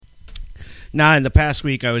Nah, in the past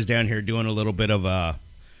week, I was down here doing a little bit of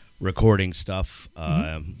recording stuff,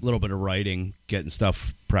 a little bit of writing, getting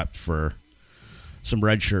stuff prepped for some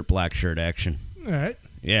red shirt, black shirt action. All right.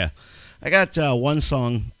 Yeah. I got one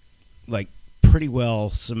song, like, pretty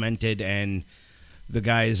well cemented, and the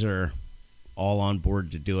guys are all on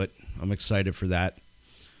board to do it. I'm excited for that.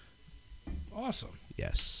 Awesome.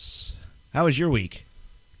 Yes. How was your week?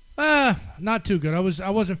 Not too good. I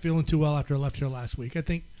wasn't feeling too well after I left here last week. I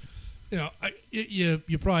think, you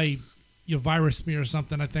probably you virused me or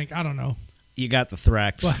something. I think, I don't know. You got the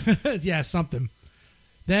thrax. But, yeah, something.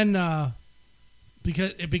 Then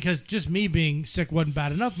because just me being sick wasn't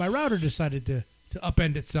bad enough, my router decided to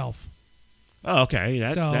upend itself. Oh, okay.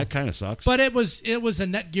 That kind of sucks. But it was a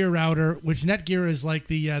Netgear router, which Netgear is like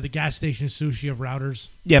the gas station sushi of routers.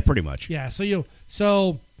 Yeah, pretty much. Yeah.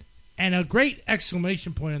 And a great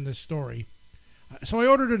exclamation point in this story. So I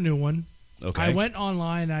ordered a new one. Okay. I went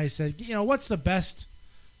online and I said, what's the best?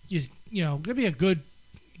 Just give me a good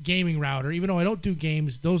gaming router. Even though I don't do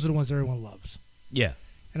games, those are the ones everyone loves. Yeah.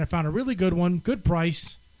 And I found a really good one, good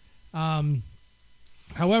price.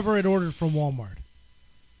 However, it ordered from Walmart.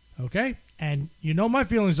 Okay, and my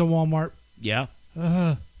feelings on Walmart. Yeah.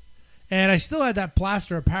 And I still had that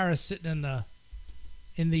plaster of Paris sitting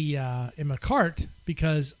in my cart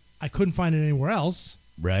because I couldn't find it anywhere else.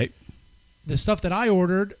 Right. The stuff that I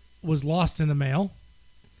ordered was lost in the mail.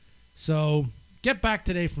 So get back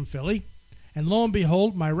today from Philly, and lo and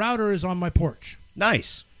behold, my router is on my porch.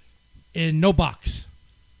 Nice. In no box.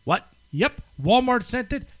 What? Yep. Walmart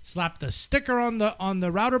sent it, slapped the sticker on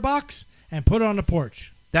the router box, and put it on the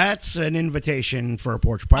porch. That's an invitation for a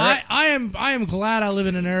porch pirate. I am glad I live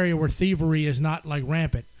in an area where thievery is not like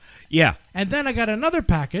rampant. Yeah. And then I got another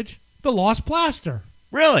package, the lost plaster.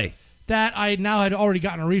 Really? That I now had already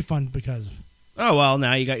gotten a refund because of. Oh, well,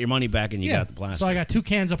 now you got your money back and you got the plaster. So I got 2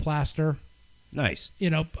 cans of plaster. Nice.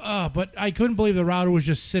 But I couldn't believe the router was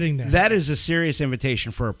just sitting there. That is a serious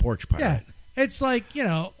invitation for a porch pirate. Yeah. It's like,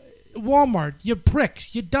 Walmart, you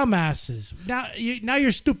pricks, you dumbasses. Now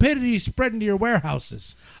your stupidity is spreading to your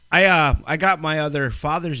warehouses. I got my other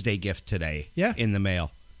Father's Day gift today. Yeah? In the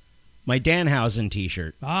mail. My Danhausen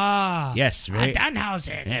T-shirt. Ah. Yes.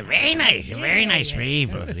 Danhausen. Very nice. Very nice for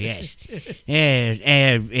evil, yes.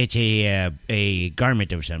 It's a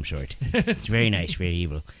garment of some sort. It's very nice for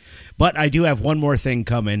evil. But I do have one more thing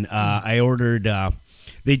coming. I ordered,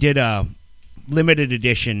 they did a limited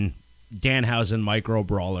edition Danhausen Micro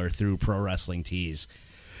Brawler through Pro Wrestling Tees.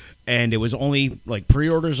 And it was only, like,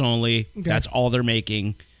 pre-orders only. Okay. That's all they're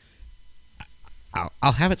making.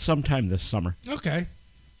 I'll have it sometime this summer. Okay.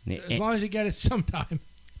 As long as you get it sometime.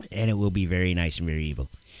 And it will be very nice and very evil.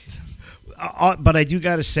 But I do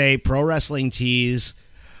got to say, Pro Wrestling Tees,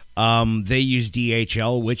 they use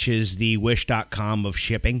DHL, which is the Wish.com of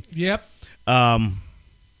shipping. Yep.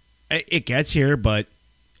 It gets here, but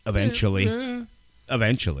eventually.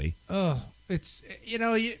 Eventually. Oh, it's, you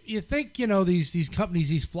think, these companies,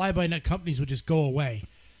 these fly-by-night companies would just go away.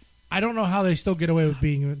 I don't know how they still get away with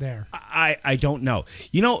being there. I don't know.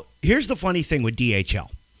 Here's the funny thing with DHL.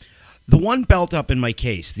 The one belt up in my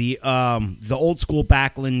case, the old school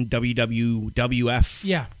Backlund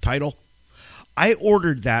WWF title, I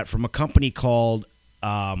ordered that from a company called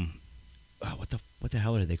what the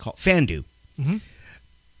hell are they called? Fandu. Mm-hmm.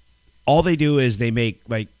 All they do is they make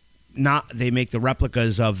the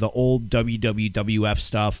replicas of the old WWF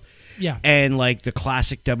stuff. Yeah. And like the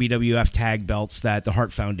classic WWF tag belts that the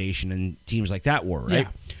Hart Foundation and teams like that wore, right? Yeah.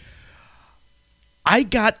 I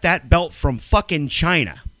got that belt from fucking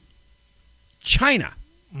China.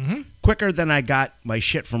 Mm-hmm. Quicker than I got my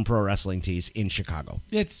shit from Pro Wrestling Tees in Chicago.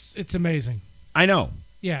 It's amazing. I know.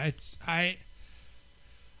 Yeah, I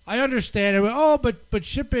understand it. Oh, but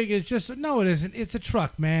shipping is just no, it isn't. It's a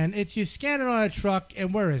truck, man. It's you scan it on a truck,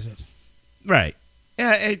 and where is it? Right.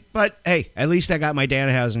 Yeah, but hey, at least I got my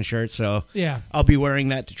Danhausen shirt, so yeah, I'll be wearing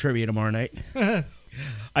that to trivia tomorrow night.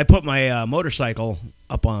 I put my motorcycle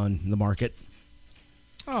up on the market.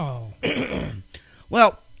 Oh.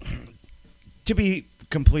 Well, to be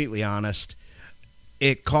completely honest,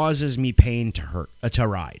 it causes me pain to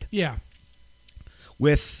ride. Yeah.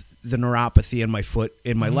 With the neuropathy in my foot,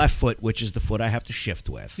 in my left foot, which is the foot I have to shift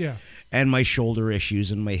with. Yeah. And my shoulder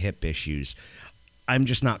issues and my hip issues. I'm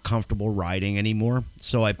just not comfortable riding anymore,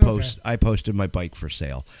 so I posted my bike for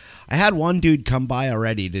sale. I had one dude come by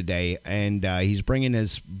already today, and he's bringing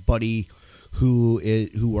his buddy who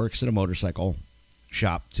works at a motorcycle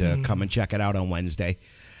shop to come and check it out on Wednesday.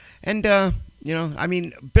 And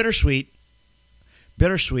bittersweet.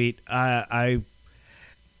 I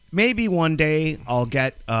maybe one day I'll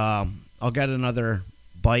get another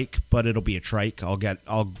bike, but it'll be a trike. I'll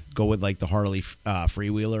go with like the Harley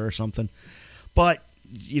freewheeler or something. But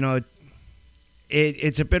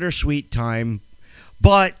it's a bittersweet time.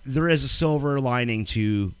 But there is a silver lining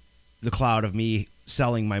to the cloud of me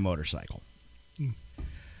selling my motorcycle.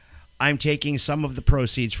 I'm taking some of the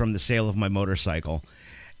proceeds from the sale of my motorcycle,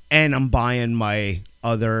 and I'm buying my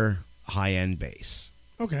other high-end bass.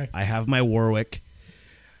 Okay. I have my Warwick.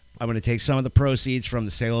 I'm going to take some of the proceeds from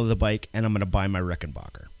the sale of the bike, and I'm going to buy my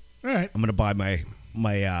Rickenbacker. All right. I'm going to buy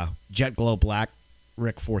my Jet Glow Black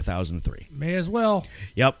Rick 4003. May as well.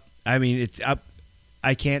 Yep. I mean,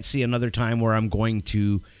 I can't see another time where I'm going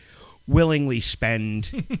to willingly spend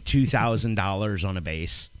 $2,000 on a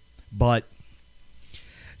bass, but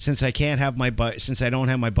since I can't have my bike, since I don't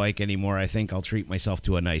have my bike anymore, I think I'll treat myself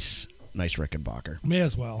to a nice Rickenbacker. May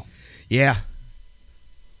as well. Yeah,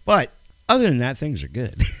 but other than that, things are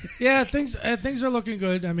good. Yeah, things are looking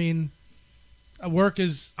good. I mean, work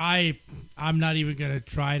is I'm not even gonna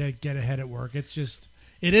try to get ahead at work. It's just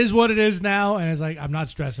it is what it is now, and it's like I'm not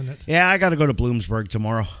stressing it. Yeah, I got to go to Bloomsburg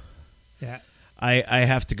tomorrow. Yeah, I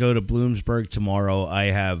have to go to Bloomsburg tomorrow. I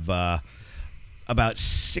have about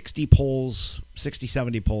 70 polls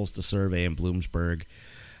to survey in Bloomsburg.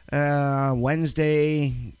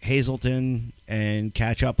 Wednesday, Hazleton, and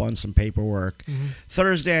catch up on some paperwork. Mm-hmm.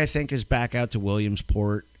 Thursday, I think, is back out to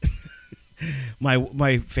Williamsport,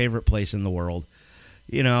 my favorite place in the world.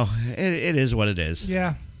 It is what it is.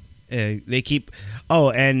 Yeah. They keep... Oh,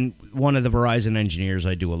 and one of the Verizon engineers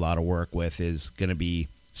I do a lot of work with is going to be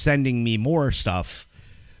sending me more stuff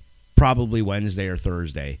probably Wednesday or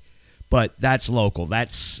Thursday. But that's local.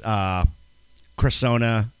 That's Cresco,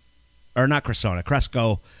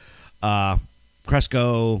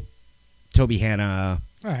 Tobyhanna,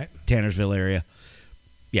 all right, Tannersville area.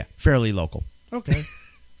 Yeah, fairly local. Okay.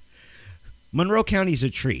 Monroe County's a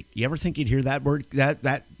treat. You ever think you'd hear that word,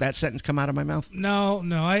 that sentence come out of my mouth? No.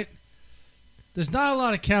 There's not a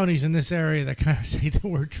lot of counties in this area that kind of say the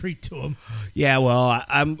word treat to them. Yeah, well,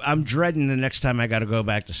 I'm dreading the next time I got to go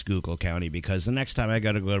back to Schuylkill County, because the next time I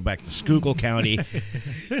got to go back to Schuylkill County,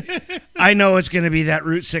 I know it's going to be that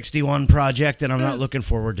Route 61 project, and I'm not looking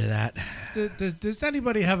forward to that. Does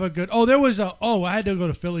anybody have a good... I had to go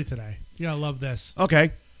to Philly today. You gotta love this.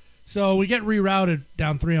 Okay. So we get rerouted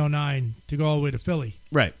down 309 to go all the way to Philly.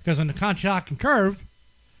 Right. Because on the Conshohocken Curve,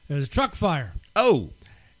 there's a truck fire. Oh.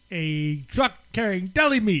 A truck carrying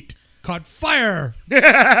deli meat caught fire.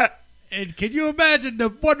 And can you imagine the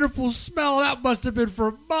wonderful smell that must have been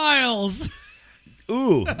for miles?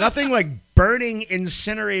 Ooh, nothing like burning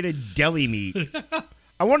incinerated deli meat.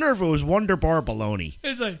 I wonder if it was Wonder Bar bologna.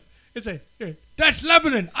 It's like that's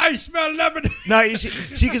Lebanon. I smell Lebanon. No, you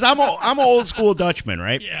see, because I'm an old school Dutchman,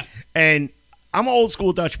 right? Yeah. And I'm an old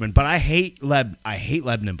school Dutchman, but I hate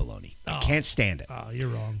Lebanon bologna. I can't stand it. Oh, you're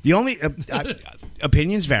wrong. The only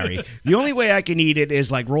opinions vary. The only way I can eat it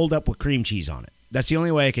is like rolled up with cream cheese on it. That's the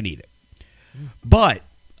only way I can eat it. But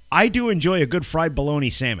I do enjoy a good fried bologna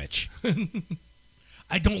sandwich.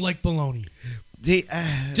 I don't like bologna.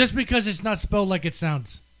 Just because it's not spelled like it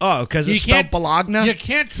sounds. Oh, because it's spelled Bologna? You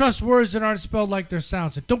can't trust words that aren't spelled like their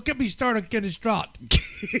sounds. And don't get me started on Guinness Draught.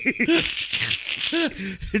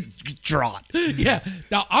 Draught. Yeah.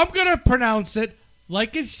 Now, I'm going to pronounce it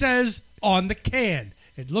like it says on the can.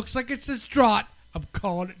 It looks like it says Draught. I'm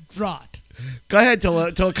calling it Draught. Go ahead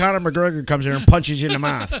till Conor McGregor comes here and punches you in the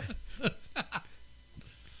mouth.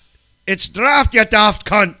 It's draft, you daft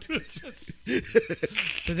cunt.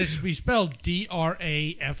 So this should be spelled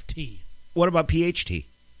D-R-A-F-T. What about PHT?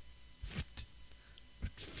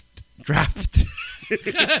 Draft.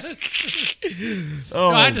 No,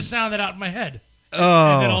 I had to sound that out in my head.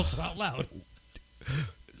 Oh. And then also out loud.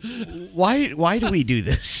 Why do we do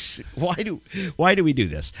this? Why do we do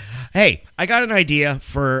this? Hey, I got an idea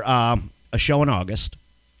for a show in August.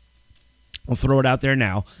 We'll throw it out there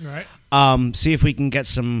now. All right. See if we can get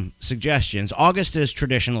some suggestions. August is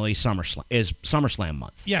traditionally SummerSlam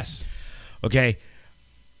month. Yes. Okay.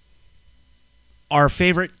 Our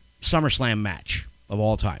favorite SummerSlam match of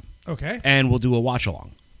all time. Okay. And we'll do a watch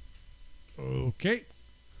along. Okay.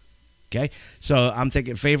 Okay. So I'm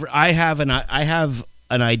thinking favorite. I have an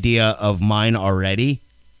idea of mine already,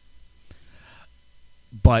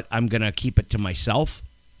 but I'm gonna keep it to myself.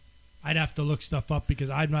 I'd have to look stuff up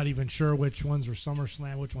because I'm not even sure which ones were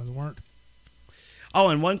SummerSlam, which ones weren't. Oh,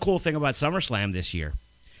 and one cool thing about SummerSlam this year,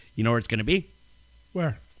 you know where it's going to be?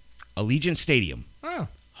 Where? Allegiant Stadium. Oh.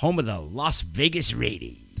 Home of the Las Vegas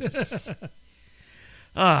Raiders.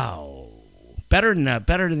 Oh, better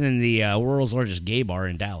than the world's largest gay bar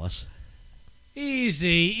in Dallas.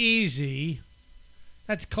 Easy.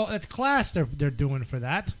 That's class. They're doing for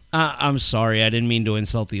that. I'm sorry, I didn't mean to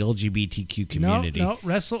insult the LGBTQ community. No.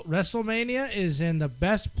 WrestleMania is in the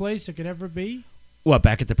best place it could ever be. What,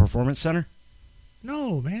 back at the Performance Center?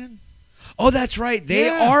 No, man. Oh, that's right. They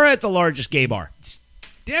are at the largest gay bar.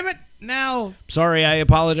 Damn it! Now, sorry, I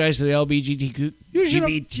apologize to the LGBTQ you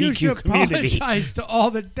should community. Apologize to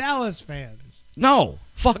all the Dallas fans. No,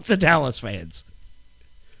 fuck the Dallas fans.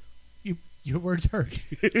 Your words hurt.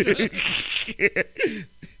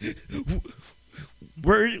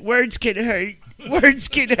 Words can hurt. Words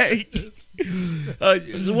can hurt.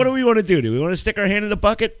 So what do we want to do? Do we want to stick our hand in the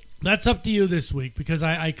bucket? That's up to you this week because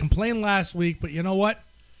I complained last week, but you know what?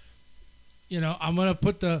 I'm gonna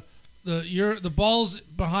put the balls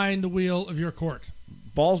behind the wheel of your court.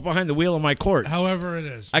 Balls behind the wheel of my court. However it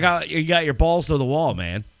is. You got your balls to the wall,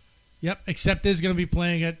 man. Yep. Except it's gonna be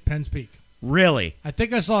playing at Penn's Peak. Really? I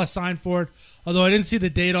think I saw a sign for it, although I didn't see the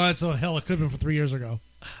date on it. So hell, it could have been from 3 years ago.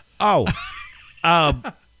 Oh.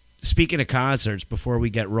 Speaking of concerts, before we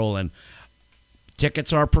get rolling,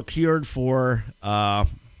 tickets are procured for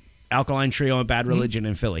Alkaline Trio and Bad Religion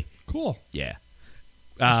in Philly. Cool. Yeah.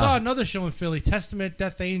 I saw another show in Philly, Testament,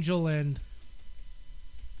 Death Angel, and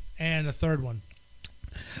a third one.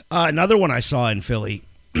 Another one I saw in Philly.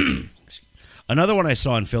 Another one I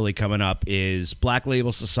saw in Philly coming up is Black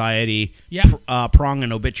Label Society, Prong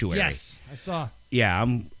and Obituary. Yes, I saw. Yeah,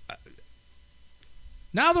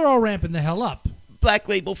 now they're all ramping the hell up. Black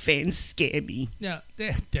Label fans scare me. Yeah,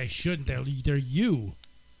 they shouldn't. They're you.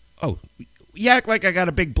 Oh, you act like I got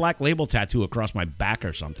a big Black Label tattoo across my back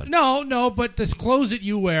or something. No, but the clothes that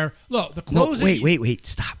you wear. Look, the clothes. No, wait,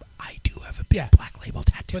 stop. I do have a big Black Label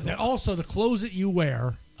tattoo. But also the clothes that you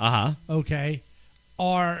wear. Okay,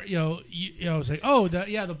 are it's like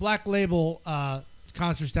the Black Label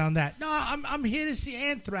concerts down that. No, I'm here to see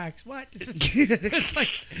Anthrax. What? It's like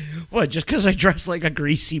what? Just because I dress like a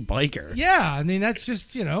greasy biker? Yeah, I mean that's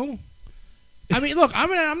just I mean, look,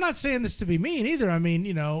 I'm not saying this to be mean either. I mean,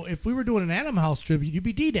 if we were doing an Animal House tribute, you'd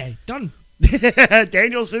be D-Day. Done.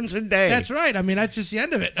 Daniel Simpson Day. That's right. I mean, that's just the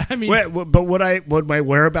end of it. I mean, but would my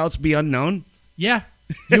whereabouts be unknown? Yeah,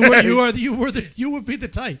 you would be the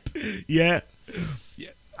type. Yeah.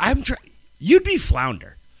 You'd be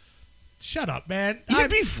Flounder. Shut up, man. You'd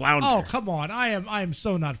be Flounder. Oh, come on. I am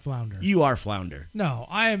so not Flounder. You are Flounder. No,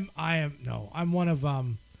 I'm one of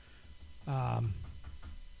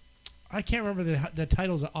I can't remember the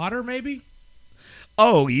titles. Otter, maybe.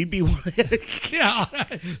 Oh, you'd be one. Yeah.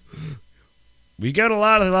 We got a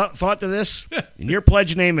lot of thought to this, and your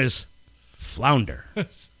pledge name is Flounder.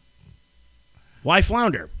 Why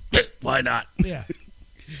Flounder? Why not? Yeah.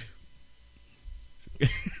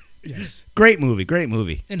 Yes. Great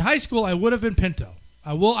movie. In high school, I would have been Pinto.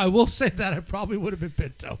 I will say that I probably would have been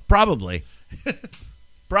Pinto. Probably.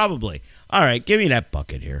 All right, give me that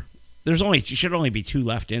bucket here. Should only be 2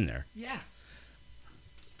 left in there. Yeah.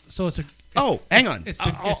 So it's a. Hang on. It's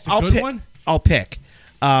the good one. I'll pick.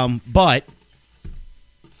 But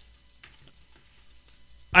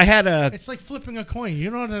I had It's like flipping a coin. You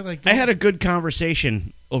know what I had a good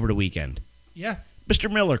conversation over the weekend. Yeah.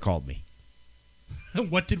 Mr. Miller called me.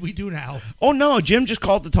 What did we do now? Oh no, Jim just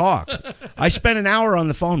called to talk. I spent an hour on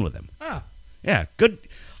the phone with him. Ah. Yeah, good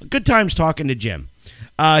times talking to Jim.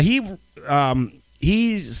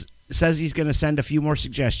 He says he's going to send a few more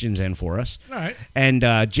suggestions in for us. All right.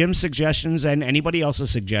 And Jim's suggestions and anybody else's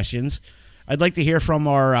suggestions, I'd like to hear from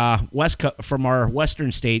our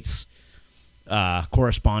Western states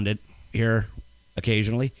correspondent here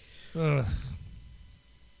occasionally. Ugh.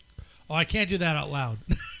 Oh, I can't do that out loud.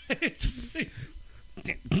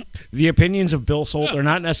 The opinions of Bill Solt are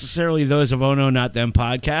not necessarily those of Oh No Not Them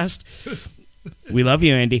podcast. We love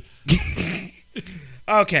you, Andy.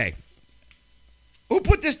 Okay. Who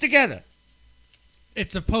put this together?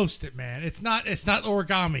 It's a Post-it, man. It's not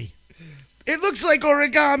origami. It looks like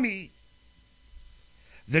origami.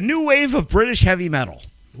 The new wave of British heavy metal.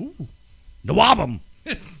 Ooh. Nawabum.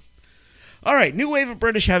 All right, new wave of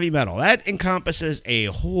British heavy metal. That encompasses a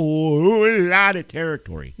whole lot of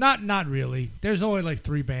territory. Not really. There's only like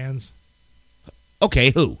 3 bands. Okay,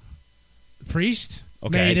 who? Priest,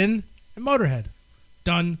 okay. Maiden, and Motorhead.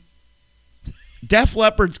 Done. Def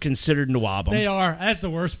Leppard's considered Nawabum. They are. That's the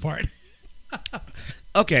worst part.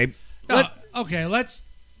 Okay. Okay, let's...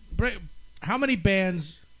 How many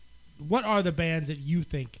bands... What are the bands that you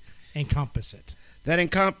think encompass it? That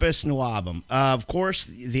encompass Nawabum. Of course,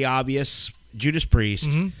 the obvious, Judas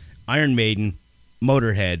Priest, Iron Maiden,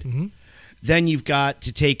 Motorhead. Mm-hmm. Then you've got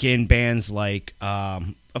to take in bands like,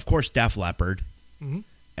 of course, Def Leppard. Mm-hmm.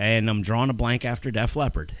 And I'm drawing a blank after Def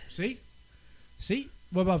Leppard. See?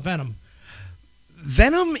 What about Venom?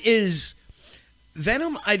 Venom is...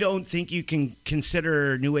 Venom, I don't think you can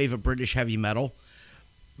consider new wave of British heavy metal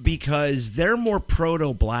because they're more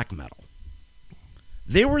proto-black metal.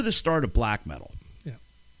 They were the start of black metal. Yeah.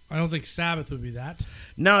 I don't think Sabbath would be that.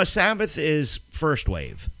 No, Sabbath is first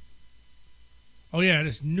wave. Oh, yeah,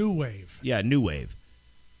 it's new wave. Yeah, new wave.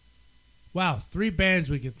 Wow, 3 bands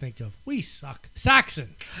we could think of. We suck.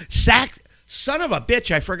 Saxon. Son of a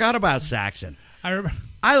bitch, I forgot about Saxon.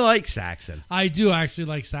 I like Saxon. I do actually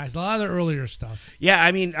like Saxon. A lot of the earlier stuff. Yeah,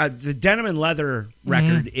 I mean, the Denim and Leather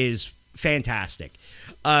record is fantastic.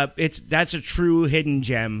 That's a true hidden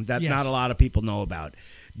gem that not a lot of people know about.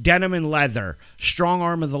 Denim and Leather, Strong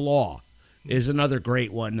Arm of the Law is another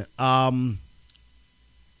great one.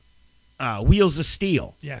 Wheels of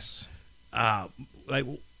Steel. Yes.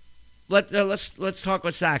 Let's talk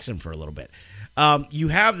about Saxon for a little bit. You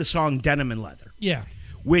have the song Denim and Leather. Yeah.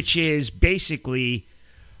 Which is basically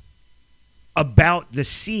about the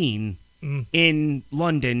scene in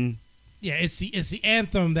London. Yeah, it's the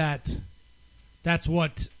anthem that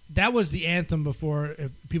was the anthem before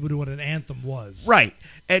people knew what an anthem was. Right.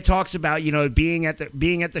 It talks about, being at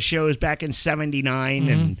the shows back in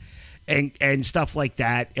 '79 and stuff like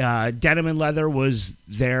that. Denim and Leather was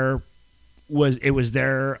their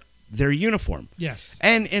uniform. Yes.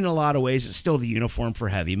 And in a lot of ways, it's still the uniform for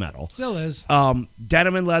heavy metal. Still is.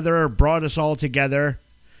 Denim and Leather brought us all together.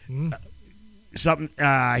 Something,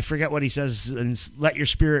 I forget what he says, and Let Your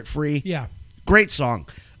Spirit Free. Yeah. Great song.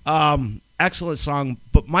 Excellent song.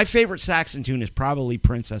 But my favorite Saxon tune is probably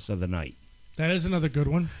Princess of the Night. That is another good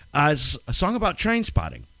one. It's a song about train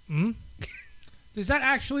spotting. Does that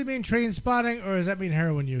actually mean train spotting, or does that mean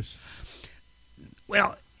heroin use?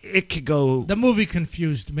 Well, it could go. The movie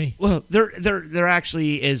confused me. Well, there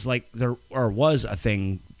actually is was a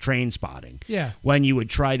thing, train spotting. Yeah. When you would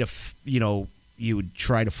try to,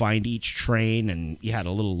 find each train, and you had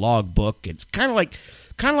a little log book. It's kind of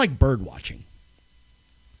like bird watching.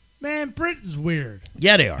 Man, Britain's weird.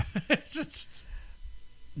 Yeah, they are.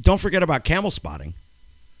 Don't forget about camel spotting.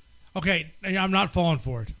 Okay, I'm not falling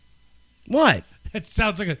for it. What? It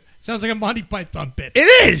sounds like a Monty Python bit.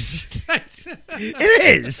 It is.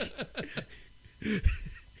 It is.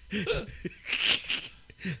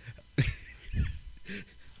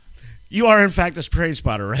 You are, in fact, a train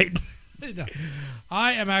spotter, right? No.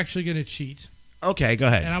 I am actually going to cheat. Okay, go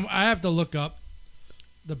ahead. And I have to look up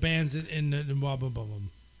the bands in Wabum.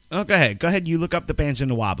 Oh, go ahead. Go ahead. You look up the bands in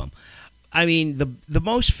the Wabum. I mean, the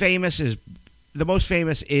most famous is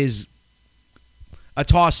a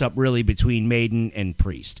toss-up, really, between Maiden and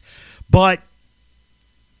Priest. But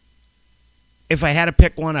if I had to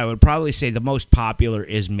pick one, I would probably say the most popular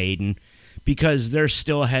is Maiden because they're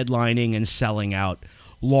still headlining and selling out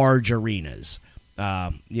large arenas.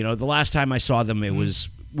 The last time I saw them, it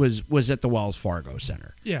was at the Wells Fargo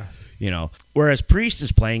Center. Yeah. Whereas Priest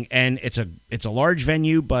is playing, and it's a large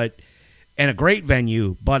venue, and a great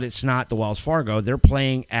venue, but it's not the Wells Fargo. They're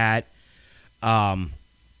playing at the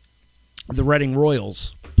Reading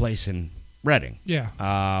Royals place in Reading.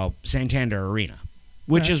 Yeah. Santander Arena,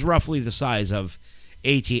 which is roughly the size of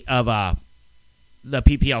the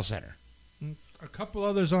PPL Center. A couple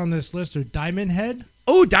others on this list are Diamond Head.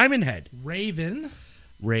 Oh, Diamond Head. Raven.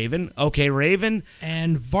 Okay, Raven.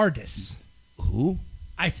 And Vardis. Who?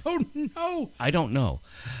 I don't know.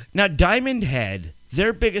 Now, Diamond Head,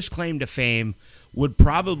 their biggest claim to fame would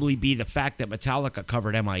probably be the fact that Metallica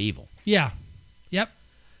covered Am I Evil? Yeah. Yep.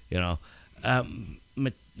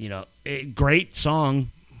 Great song.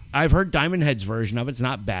 I've heard Diamond Head's version of it. It's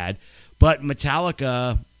not bad. But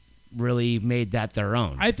Metallica really made that their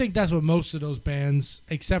own. I think that's what most of those bands,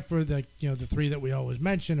 except for the 3 that we always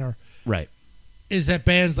mention, are right. Is that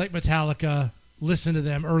bands like Metallica listened to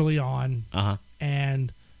them early on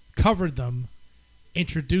and covered them,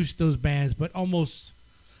 introduced those bands, but almost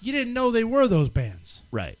you didn't know they were those bands.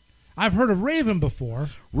 Right. I've heard of Raven before.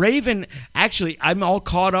 Raven, actually, I'm all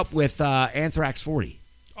caught up with Anthrax 40.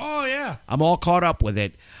 Oh, yeah. I'm all caught up with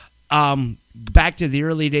it. Back to the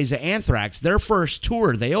early days of Anthrax, their first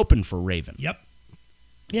tour, they opened for Raven. Yep.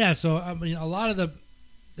 Yeah, so, I mean,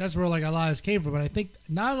 that's where, a lot of this came from, but I think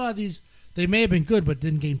not a lot of these, they may have been good, but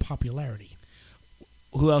didn't gain popularity.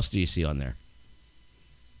 Who else do you see on there?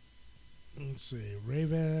 Let's see.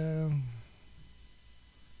 Raven.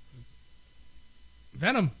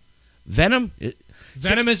 Venom. Venom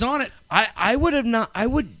is on it. I would have not.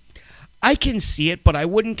 I can see it, but I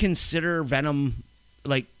wouldn't consider Venom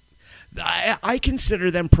I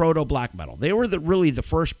consider them proto black metal. They were really the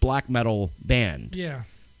first black metal band. Yeah.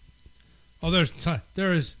 Oh, there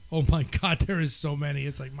is. Oh my God, there is so many.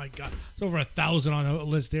 It's like, my God, it's over 1,000 on a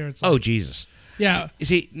list there. It's like, oh Jesus. Yeah.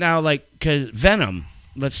 See now, because Venom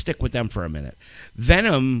let's stick with them for a minute.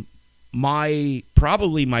 Venom,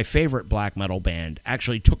 probably my favorite black metal band,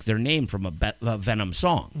 actually took their name from a Venom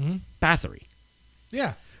song, Bathory.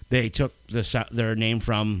 Yeah. They took their name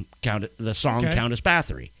from the song Countess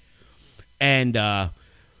Bathory. And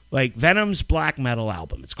like Venom's black metal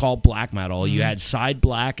album, it's called Black Metal. You had side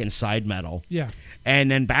black and side metal. Yeah.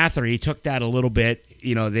 And then Bathory took that a little bit.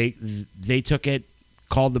 You know, they took it,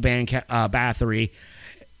 called the band Bathory,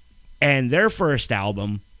 and their first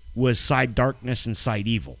album was Side Darkness and Side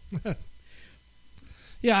Evil.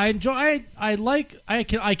 Yeah, I enjoy.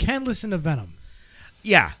 I can listen to Venom.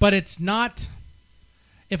 Yeah, but it's not.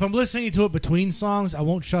 If I'm listening to it between songs, I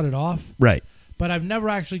won't shut it off. Right. But I've never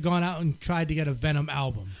actually gone out and tried to get a Venom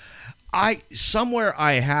album. Somewhere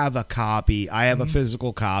I have a copy. I have a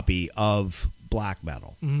physical copy of Black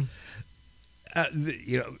Metal.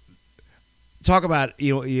 Talk about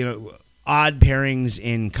odd pairings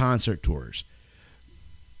in concert tours.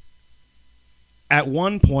 At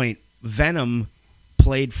one point, Venom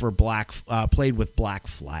played with Black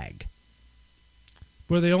Flag.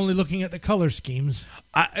 Were they only looking at the color schemes?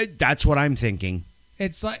 That's what I'm thinking.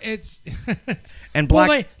 It's like and black.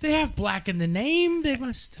 Well, they have black in the name. They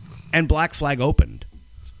must. And Black Flag opened.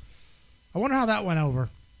 I wonder how that went over.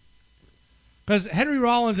 Because Henry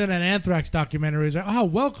Rollins in an Anthrax documentary is like, how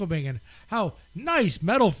welcoming and how nice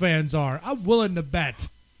metal fans are. I'm willing to bet.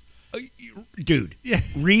 Dude,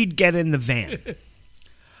 Reed, get in the van.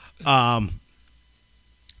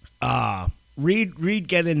 Reed,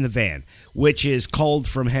 get in the van, which is culled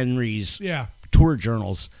from Henry's tour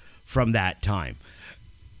journals from that time.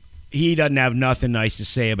 He doesn't have nothing nice to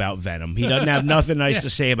say about Venom. He doesn't have nothing nice to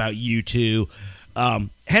say about U2.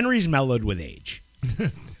 Henry's mellowed with age.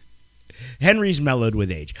 I'm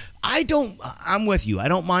with you. I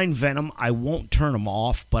don't mind Venom. I won't turn them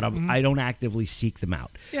off, but I don't actively seek them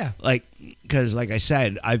out. Yeah. Because like I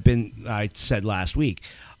said, I said last week,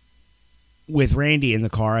 with Randy in the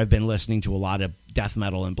car, I've been listening to a lot of death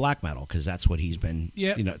metal and black metal because that's what he's been,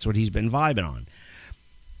 it's what he's been vibing on.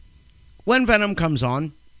 When Venom comes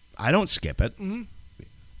on, I don't skip it. Mm-hmm.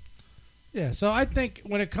 Yeah, so I think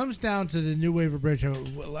when it comes down to the New Wave of British,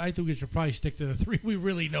 I think we should probably stick to the three we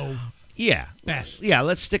really know best. Yeah,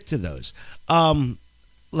 let's stick to those.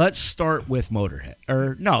 Let's start with Motorhead.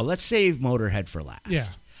 Let's save Motorhead for last. Yeah.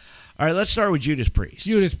 All right, let's start with Judas Priest.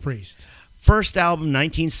 Judas Priest. First album,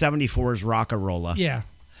 1974's Rock-a-Rolla. Yeah.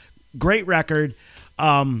 Great record,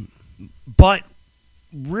 but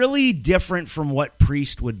really different from what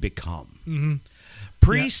Priest would become. Mm-hmm.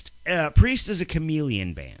 Priest is a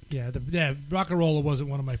chameleon band. Yeah, Rock-a-Rolla wasn't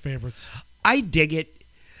one of my favorites. I dig it.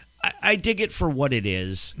 I dig it for what it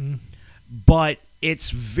is, but it's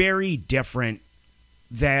very different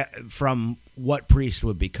from what Priest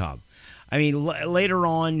would become. I mean, later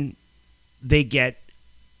on, they get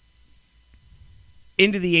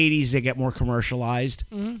into the 80s, they get more commercialized,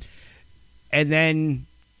 and then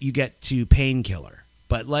you get to Painkiller.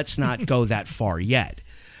 But let's not go that far yet.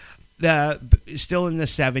 Still in the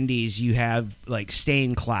 70s, you have like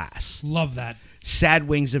Stained Class. Love that. Sad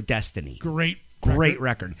Wings of Destiny. Great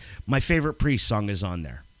record. My favorite Priest song is on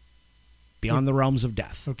there. Beyond the Realms of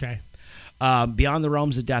Death. Okay. Beyond the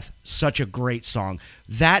Realms of Death, such a great song.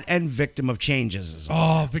 That and Victim of Changes is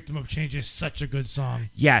on there. Victim of Changes is such a good song.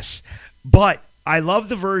 Yes. But I love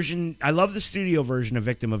the studio version of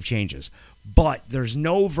Victim of Changes. But there's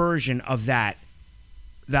no version of that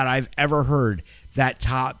I've ever heard that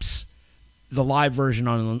tops the live version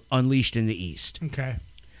on Unleashed in the East. Okay.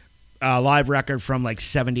 Live record from like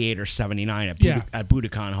 78 or 79 at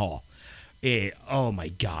Budokan Hall. Oh my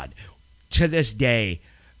God. To this day,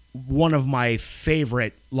 one of my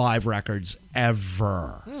favorite live records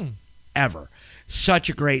ever. Ever. Such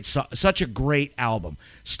a great album.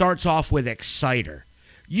 Starts off with Exciter.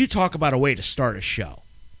 You talk about a way to start a show.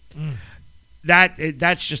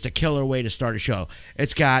 That's just a killer way to start a show.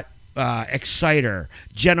 It's got Exciter,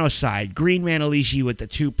 Genocide, Green Manalishi with the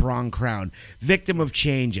two-prong crown, Victim of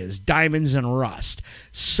Changes, Diamonds and Rust.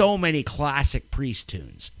 So many classic Priest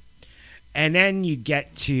tunes. And then you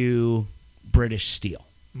get to British Steel.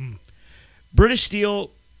 British Steel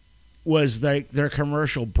was their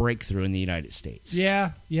commercial breakthrough in the United States.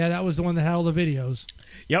 Yeah, that was the one that had all the videos.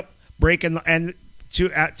 Yep, and to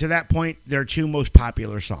that point, their two most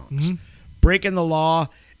popular songs. Breaking the Law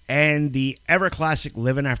and the ever classic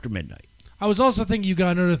Living After Midnight. I was also thinking You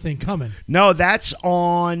Got Another Thing Coming. No, that's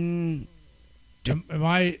on... Am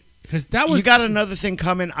I... Because that was... You Got Another Thing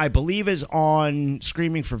Coming, I believe, is on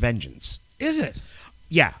Screaming for Vengeance. Is it?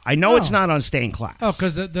 Yeah, I know it's not on Stained Class. Oh,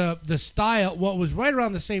 because the style... Well, it was right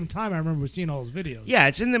around the same time I remember seeing all those videos. Yeah,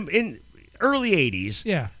 it's in early 80s.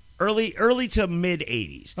 Yeah. early to mid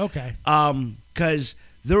 80s. Okay. Because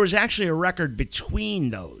there was actually a record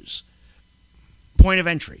between those. Point of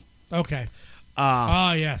Entry. Okay.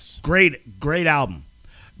 Yes. Great album.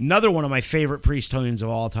 Another one of my favorite Priest tunes of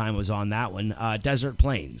all time was on that one, Desert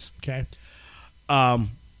Plains. Okay.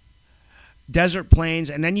 Desert Plains,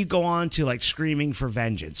 and then you go on to like Screaming for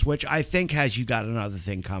Vengeance, which I think has You Got Another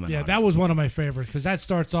Thing Coming. Yeah, on that it. was one of my favorites because that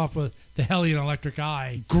starts off with the Hellion Electric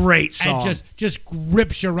Eye. Great song. And just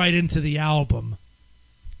grips you right into the album.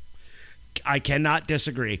 I cannot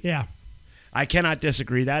disagree. Yeah. I cannot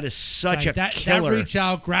disagree. That is such a killer. That reach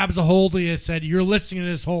out, grabs a hold of you, and said, "You're listening to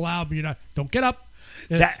this whole album. Don't get up."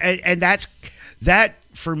 That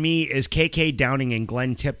for me is KK Downing and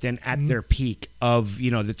Glenn Tipton at their peak of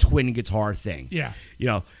the twin guitar thing. Yeah.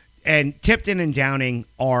 And Tipton and Downing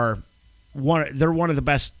are they're one of the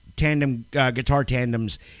best tandem guitar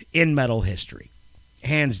tandems in metal history,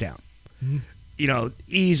 hands down.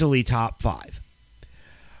 Easily top 5.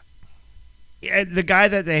 The guy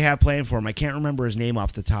that they have playing for him, I can't remember his name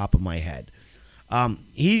off the top of my head.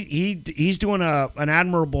 He's doing an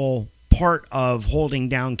admirable part of holding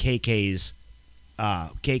down KK's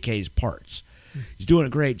parts. He's doing a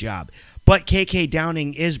great job. But KK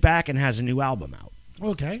Downing is back and has a new album out.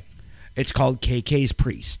 Okay. It's called KK's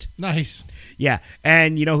Priest. Nice. Yeah.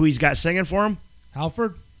 And you know who he's got singing for him?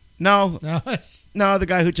 Halford? No. Nice. No, the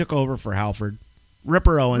guy who took over for Halford.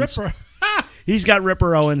 Ripper Owens. He's got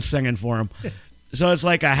Ripper Owens singing for him. So it's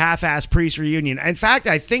like a half-ass Priest reunion. In fact,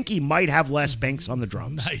 I think he might have Les Binks on the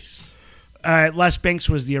drums. Nice. Les Binks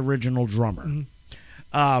was the original drummer.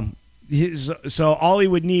 So all he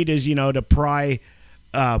would need is, to pry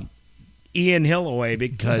Ian Hill away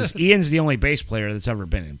because Ian's the only bass player that's ever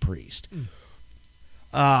been in Priest.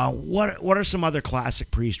 What are some other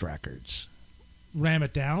classic Priest records? Ram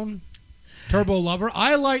It Down. Turbo Lover.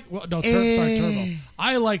 I like... sorry, Turbo.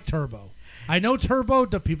 I like Turbo. I know Turbo,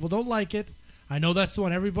 the people don't like it. I know that's the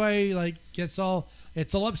one everybody gets all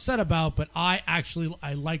upset about, but I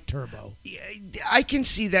like Turbo. I can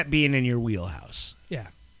see that being in your wheelhouse. Yeah.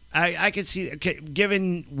 I can see,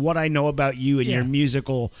 given what I know about you and your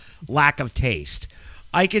musical lack of taste,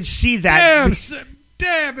 I could see that.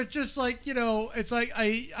 Damn, it's just it's like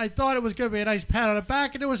I thought it was going to be a nice pat on the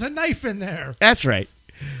back, and there was a knife in there. That's right.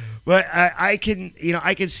 But I can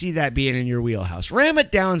see that being in your wheelhouse. Ram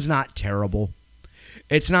It Down's not terrible.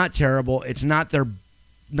 It's not terrible. It's not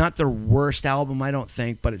their worst album, I don't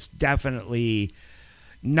think, but it's definitely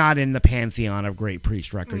not in the pantheon of great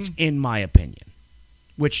Priest records, in my opinion,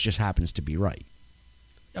 which just happens to be right.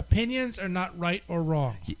 Opinions are not right or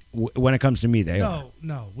wrong. When it comes to me, they are.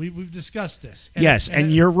 No. We've discussed this.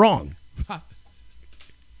 And you're wrong.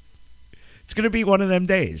 It's going to be one of them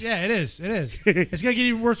days. Yeah, it is. It's going to get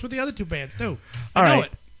even worse with the other two bands, too. All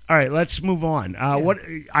right, let's move on. What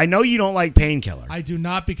I know you don't like Painkiller. I do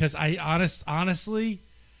not because honestly,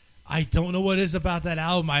 I don't know what it is about that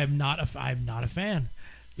album. I'm not a fan.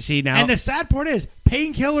 See now, and the sad part is,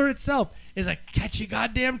 Painkiller itself is a catchy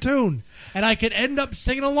goddamn tune, and I could end up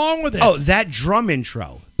singing along with it. Oh, that drum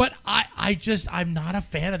intro! But I'm not a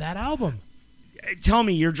fan of that album. Tell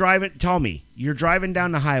me you're driving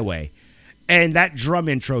down the highway, and that drum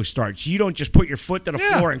intro starts. You don't just put your foot to the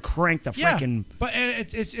floor and crank the freaking. But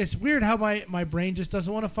it's weird how my brain just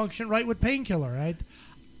doesn't want to function right with Painkiller. Right?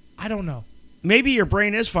 I don't know. Maybe your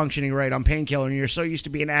brain is functioning right on Painkiller, and you're so used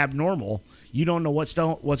to being abnormal, you don't know what's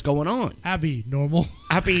going on. Abby-normal.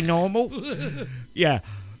 Yeah.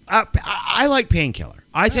 I like Painkiller.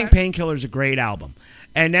 I think Painkiller's a great album.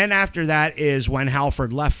 And then after that is when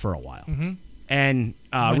Halford left for a while. Mm-hmm. And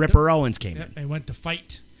Ripper Owens came in. And went to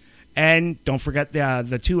Fight. And don't forget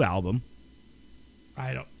the 2 album.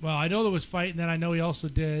 I know there was Fight, and then I know he also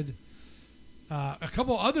did a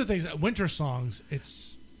couple other things, winter songs.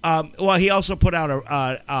 It's... he also put out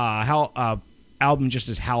a album just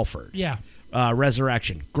as Halford. Yeah.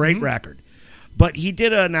 Resurrection. Great record. But he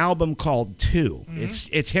did an album called 2. Mm-hmm.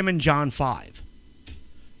 It's him and John 5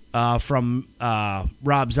 from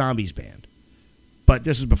Rob Zombie's band. But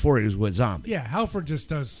this is before he was with Zombie. Yeah, Halford just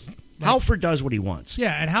does... Halford does what he wants.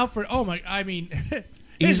 Yeah, and Halford...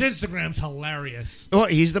 his Instagram's hilarious. Well,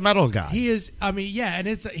 he's the metal guy. He is. And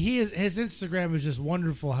his Instagram is just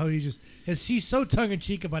wonderful. How he's so tongue in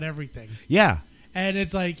cheek about everything. Yeah, and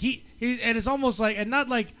it's like and it's almost like, and not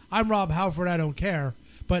like I'm Rob Halford, I don't care,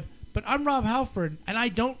 but I'm Rob Halford and I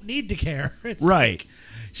don't need to care. It's right.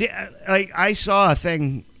 See, I saw a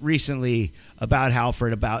thing recently about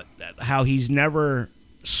Halford about how he's never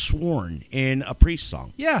sworn in a Priest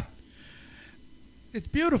song. Yeah, it's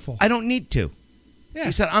beautiful. I don't need to. Yeah.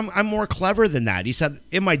 He said, I'm more clever than that. He said,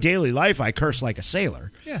 in my daily life, I curse like a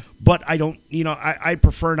sailor. Yeah. But I don't, I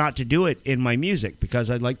prefer not to do it in my music because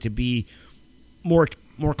I'd like to be more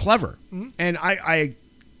clever. Mm-hmm. And I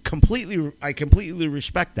completely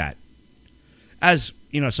respect that. As,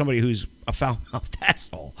 somebody who's a foul-mouthed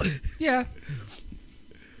asshole. Yeah.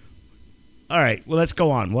 All right, well, let's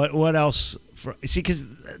go on. What else? Because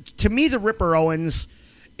to me, the Ripper Owens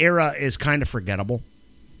era is kind of forgettable.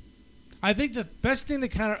 I think the best thing that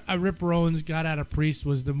kind of Ripper Owens got out of Priest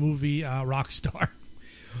was the movie Rockstar.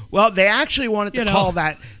 Well, they actually wanted to call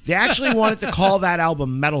that. They actually wanted to call that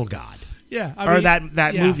album Metal God. Yeah,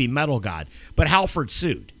 that movie Metal God. But Halford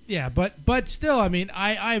sued. Yeah, but still, I mean,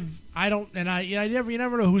 you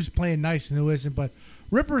never know who's playing nice and who isn't. But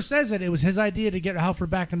Ripper says that it was his idea to get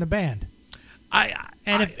Halford back in the band.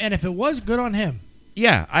 If it was, good on him.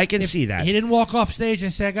 Yeah, I can see that. He didn't walk off stage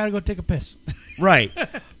and say, "I got to go take a piss." Right.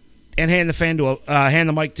 And hand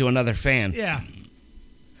the mic to another fan. Yeah.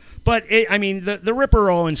 But the Ripper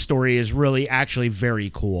Owens story is really actually very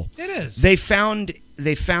cool. It is. They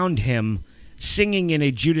found him singing in a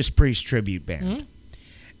Judas Priest tribute band, mm-hmm.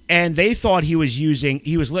 and they thought he was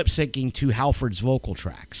lip syncing to Halford's vocal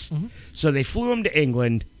tracks. Mm-hmm. So they flew him to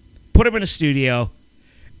England, put him in a studio,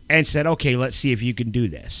 and said, "Okay, let's see if you can do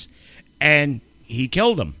this." And he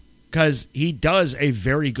killed him because he does a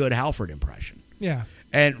very good Halford impression. Yeah.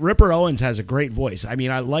 And Ripper Owens has a great voice. I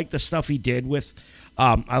mean, I like the stuff he did with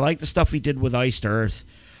Iced Earth.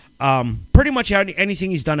 Pretty much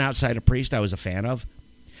anything he's done outside of Priest, I was a fan of.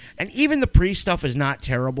 And even the Priest stuff is not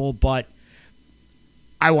terrible, but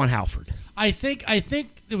I want Halford. I think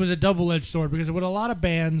it was a double-edged sword because with a lot of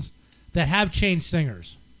bands that have changed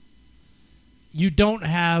singers, you don't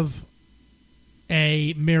have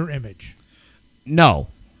a mirror image. No.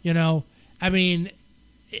 I mean,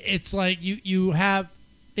 it's like you have,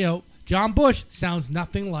 John Bush sounds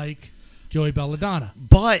nothing like Joey Belladonna.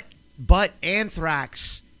 But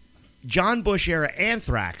Anthrax, John Bush era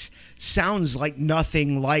Anthrax sounds like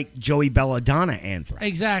nothing like Joey Belladonna Anthrax.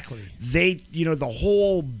 Exactly. They, the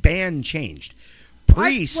whole band changed.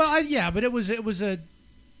 Priest. But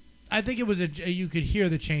I think you could hear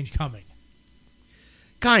the change coming.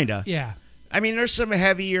 Kinda. Yeah. I mean, there's some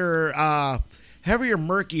heavier,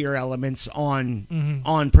 murkier elements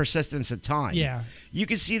on Persistence of Time. Yeah, you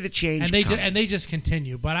can see the change, and they just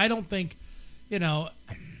continue. But I don't think,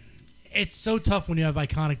 it's so tough when you have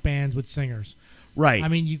iconic bands with singers. Right. I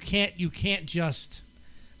mean, you can't just.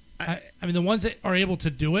 I mean, the ones that are able to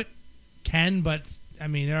do it can, but I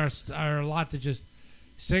mean, there are a lot that just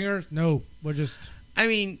singers. No, we're just. I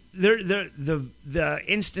mean, the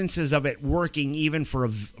instances of it working even for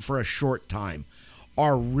a short time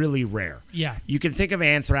are really rare. Yeah. You can think of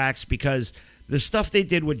Anthrax because the stuff they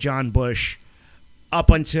did with John Bush up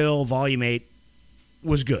until Volume 8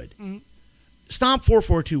 was good. Mm-hmm. Stomp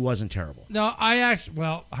 442 wasn't terrible. No,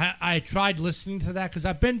 I tried listening to that because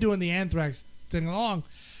I've been doing the Anthrax thing along,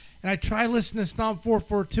 and I tried listening to Stomp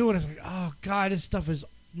 442, and it's like, oh, God, this stuff is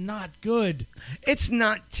not good. It's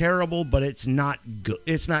not terrible, but it's not good.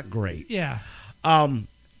 It's not great. Yeah. I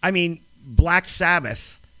mean, Black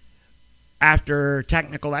Sabbath, after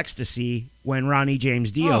Technical Ecstasy, when Ronnie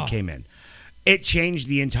James Dio came in, it changed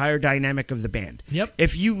the entire dynamic of the band. Yep.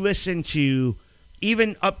 If you listen to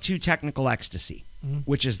even up to Technical Ecstasy, mm-hmm.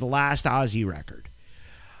 which is the last Ozzy record,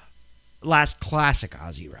 last classic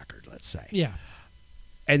Ozzy record, let's say. Yeah.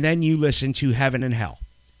 And then you listen to Heaven and Hell,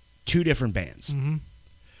 two different bands. Mm-hmm.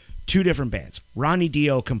 Two different bands. Ronnie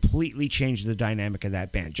Dio completely changed the dynamic of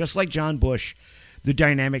that band. Just like John Bush, the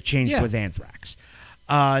dynamic changed with Anthrax.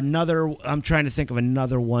 I'm trying to think of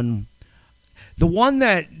another one. The one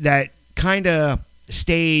that kind of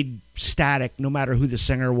stayed static no matter who the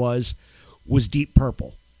singer was Deep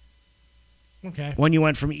Purple. Okay. When you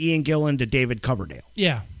went from Ian Gillan to David Coverdale.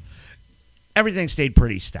 Yeah. Everything stayed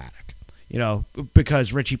pretty static,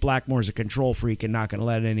 because Richie Blackmore's a control freak and not going to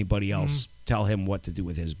let anybody else tell him what to do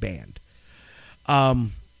with his band.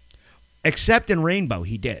 Except in Rainbow,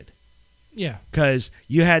 he did. Yeah. Because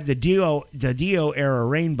you had the Dio era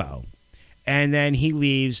Rainbow, and then he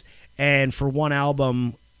leaves, and for one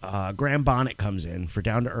album, Graham Bonnet comes in for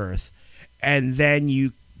Down to Earth, and then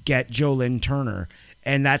you get Joe Lynn Turner,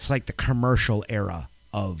 and that's like the commercial era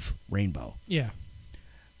of Rainbow. Yeah.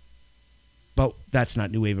 But that's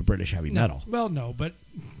not new wave of British heavy metal. Well, no, but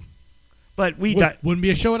wouldn't be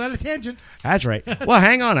a show without a tangent. That's right. Well,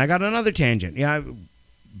 hang on, I got another tangent. Yeah,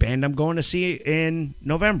 band I'm going to see in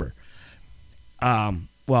November. A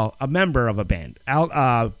member of a band,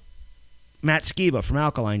 Matt Skiba from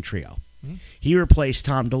Alkaline Trio. Mm-hmm. He replaced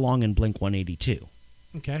Tom DeLonge in Blink-182.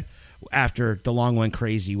 Okay. After DeLonge went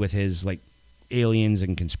crazy with his aliens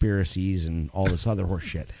and conspiracies and all this other horse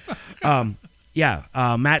shit. Matt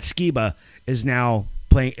Skiba is now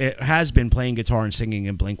has been playing guitar and singing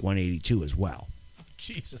in Blink-182 as well. Oh,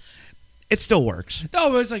 Jesus. It still works. No,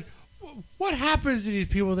 but it's like, what happens to these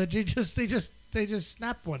people that they just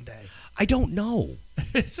snap one day? I don't know.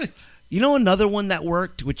 It's like, Another one that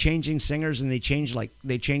worked with changing singers, and they changed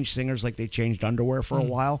singers like they changed underwear for a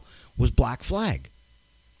while, was Black Flag.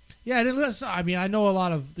 Yeah, I didn't listen. I mean, I know a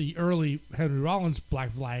lot of the early Henry Rollins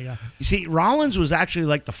Black Flag. You see, Rollins was actually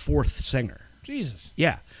like the fourth singer. Jesus.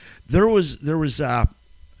 Yeah, there was the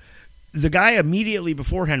guy immediately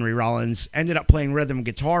before Henry Rollins ended up playing rhythm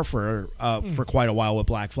guitar for quite a while with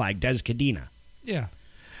Black Flag, Des Cadena. Yeah.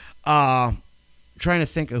 Trying to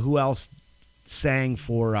think of who else sang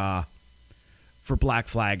for Black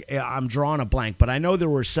Flag. I'm drawing a blank, but I know there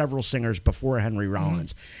were several singers before Henry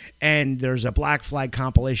Rollins. And there's a Black Flag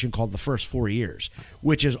compilation called The First 4 Years,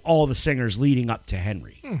 which is all the singers leading up to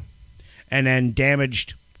Henry. And then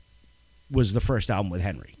Damaged was the first album with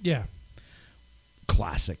Henry. Yeah.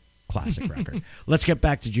 Classic record. Let's get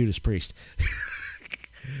back to Judas Priest.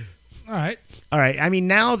 All right. I mean,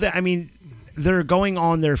 they're going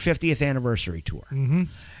on their 50th anniversary tour.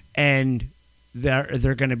 And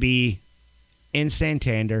they're going to be in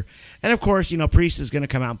Santander. And, of course, Priest is going to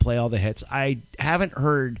come out and play all the hits. I haven't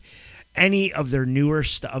heard any of their newer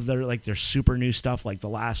stuff, their super new stuff, like the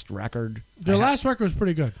last record. The last record was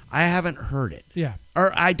pretty good. I haven't heard it. Yeah.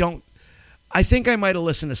 Or I think I might have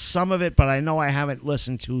listened to some of it, but I know I haven't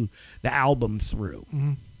listened to the album through.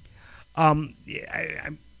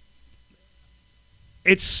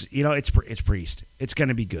 It's Priest. It's going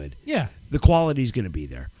to be good. Yeah. The quality's going to be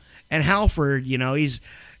there. And Halford, he's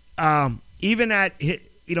even at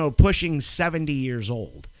pushing 70 years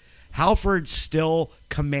old, Halford still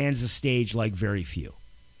commands the stage like very few.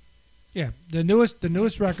 Yeah, the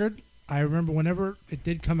newest record. I remember whenever it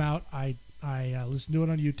did come out, I listened to it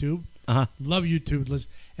on YouTube. Love YouTube,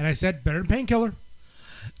 and I said better than Painkiller.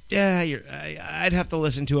 Yeah, I'd have to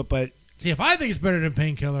listen to it, but see, if I think it's better than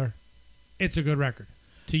Painkiller, it's a good record.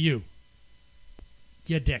 To you,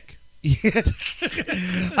 dick.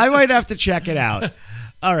 I might have to check it out.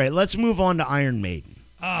 All right, let's move on to Iron Maiden.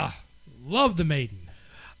 Love the Maiden.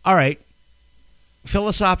 All right,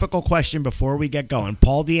 philosophical question before we get going: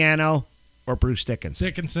 Paul Di'Anno or Bruce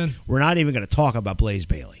Dickinson? We're not even going to talk about Blaze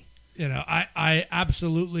Bayley. I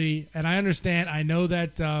absolutely, and I understand. I know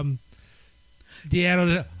that Di'Anno.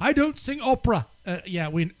 I don't sing opera. I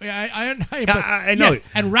know. Yeah,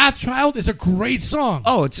 and Wrathchild is a great song.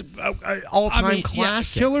 Oh, it's an all-time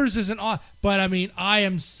classic. Yeah, Killers is but I mean, I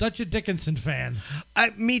am such a Dickinson fan.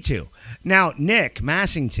 Me too. Now, Nick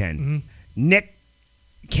Massington, Nick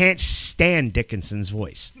can't stand Dickinson's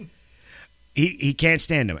voice. He can't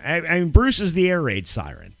stand him. I mean, Bruce is the air raid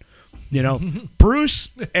siren. Bruce,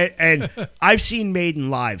 and I've seen Maiden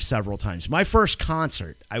live several times. My first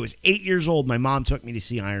concert, I was 8 years old. My mom took me to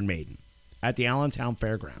see Iron Maiden at the Allentown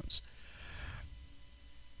Fairgrounds.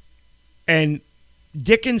 And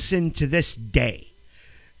Dickinson, to this day,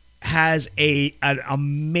 has an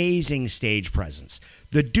amazing stage presence.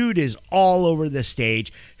 The dude is all over the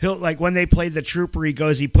stage. He'll, like, when they play The Trooper,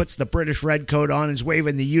 he puts the British red coat on and is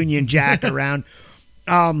waving the Union Jack around.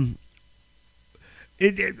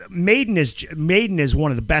 Maiden is one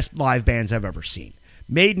of the best live bands I've ever seen.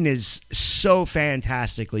 Maiden is so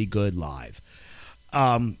fantastically good live.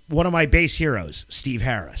 One of my bass heroes, Steve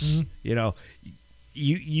Harris.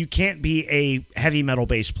 You can't be a heavy metal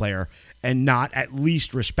bass player and not at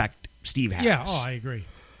least respect Steve Harris. Yeah, I agree.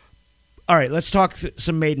 All right, let's talk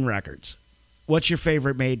some Maiden records. What's your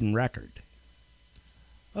favorite Maiden record?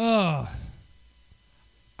 I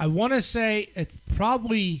want to say it's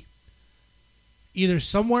probably either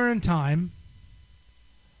Somewhere in Time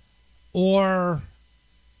or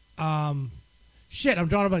I'm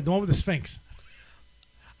drawing about the one with the Sphinx.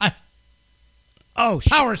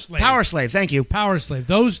 Power Slave. Power Slave, thank you. Power Slave.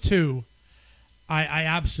 Those two I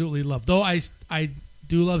absolutely love. Though I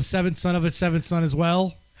do love Seventh Son of a Seventh Son as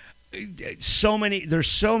well. There's so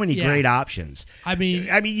many great options. I mean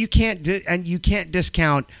you can't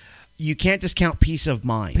discount Peace of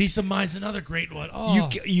Mind. Peace of Mind's another great one. Oh.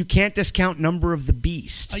 You can't discount Number of the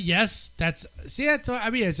Beast. Yes, it's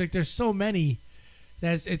like there's so many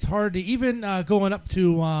that it's hard to even going up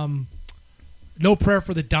to No Prayer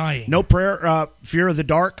for the Dying. No Prayer, Fear of the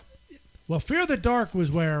Dark. Well, Fear of the Dark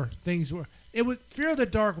was where things were. Fear of the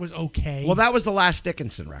Dark was okay. Well, that was the last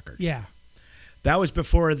Dickinson record. Yeah, that was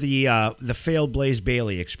before the failed Blaze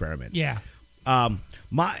Bayley experiment. Yeah.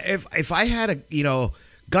 If I had a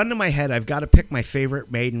gun to my head, I've got to pick my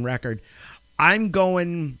favorite Maiden record. I'm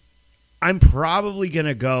probably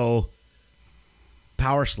gonna go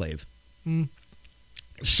Power Slave.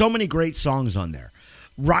 So many great songs on there.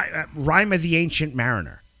 Rhyme of the Ancient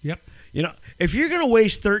Mariner. Yep. You know, if you're going to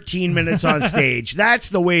waste 13 minutes on stage, that's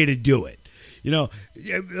the way to do it. You know,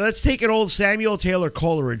 let's take an old Samuel Taylor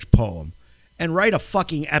Coleridge poem and write a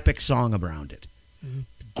fucking epic song around it.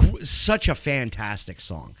 Such a fantastic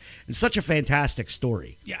song and such a fantastic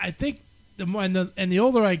story. Yeah, I think the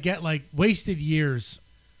older I get, like Wasted Years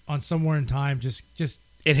on Somewhere in Time, just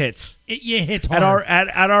it hits. It hits hard.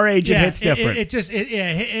 At our age, it hits different.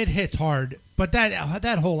 It hits hard. But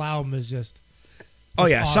that whole album is just. Oh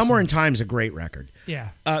yeah, awesome. Somewhere in Time is a great record. Yeah.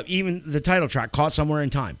 Even the title track, Caught Somewhere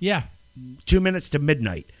in Time. Yeah. 2 Minutes to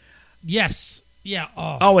Midnight. Yes. Yeah.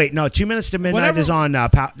 Oh wait, no. 2 Minutes to Midnight is on.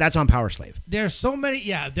 That's on Power Slave. There's so many.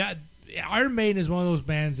 Yeah. Iron Maiden is one of those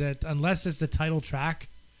bands that, unless it's the title track,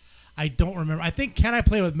 I don't remember. I think Can I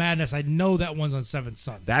Play with Madness? I know that one's on Seventh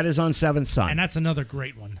Son. That is on Seventh Son, and that's another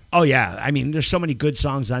great one. Oh yeah, I mean, there's so many good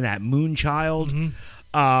songs on that. Moonchild,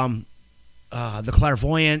 The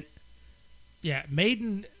Clairvoyant. Yeah,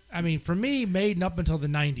 Maiden. I mean, for me, Maiden up until the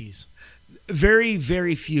 90s, very,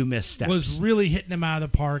 very few missteps. Was really hitting them out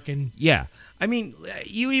of the park, and yeah. I mean,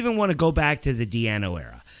 you even want to go back to the Di'Anno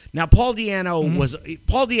era. Now, Paul Di'Anno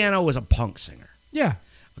was a punk singer. Yeah.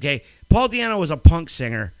 Okay, Paul Di'Anno was a punk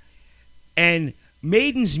singer, and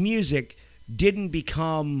Maiden's music didn't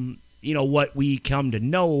become, what we come to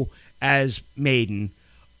know as Maiden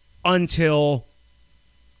until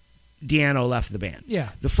Di'Anno left the band. Yeah.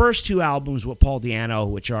 The first two albums with Paul Di'Anno,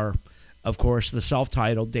 which are, of course, the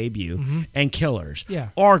self-titled debut and Killers,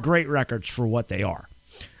 are great records for what they are.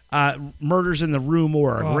 Murders in the Rue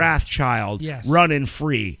Morgue, Wrathchild, yes. Running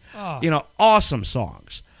Free. Awesome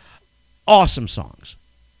songs. Awesome songs.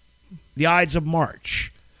 The Ides of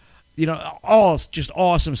March. All just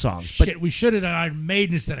awesome songs. Shit, we should have done Iron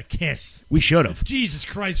Maiden instead of Kiss. We should have. Jesus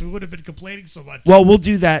Christ, we would have been complaining so much. Well, we'll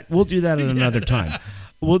do that. We'll do that at another time.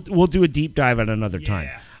 We'll do a deep dive at another time.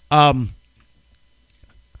 And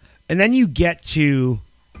then you get to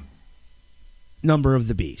Number of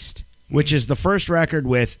the Beast, which is the first record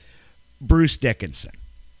with Bruce Dickinson.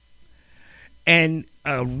 And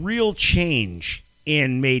a real change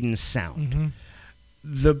in Maiden's sound.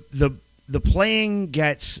 The playing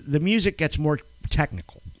the music gets more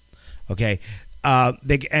technical. Okay.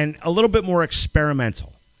 And a little bit more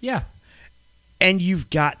experimental. Yeah. And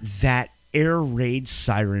you've got that air raid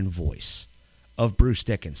siren voice of Bruce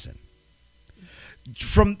Dickinson.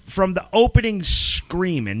 From the opening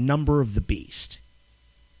scream in Number of the Beast.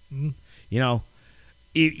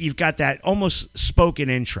 You've got that almost spoken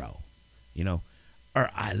intro, or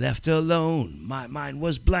I left alone, my mind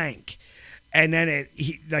was blank. And then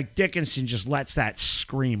Dickinson just lets that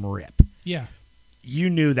scream rip. Yeah. You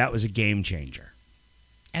knew that was a game changer.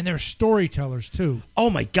 And they're storytellers, too. Oh,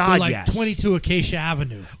 my God, like yes. 22 Acacia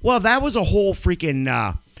Avenue. Well, that was a whole freaking...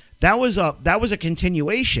 that was a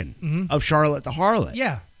continuation of Charlotte the Harlot.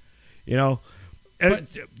 Yeah.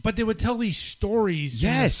 But they would tell these stories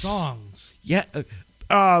in the songs. Yeah.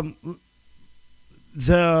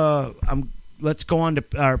 Let's go on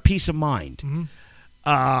to Peace of Mind.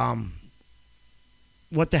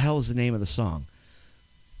 What the hell is the name of the song?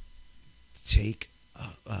 Take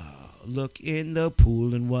a look in the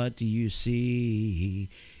pool and what do you see?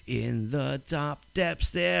 In the top depths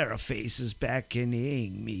there are faces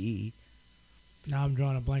beckoning me. Now I'm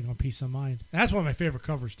drawing a blank on Peace of Mind. That's one of my favorite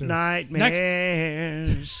covers, too.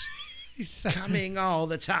 Nightmares coming all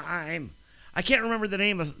the time. I can't remember the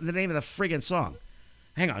name of the friggin' song.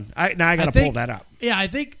 Hang on. I got to pull that up. Yeah, I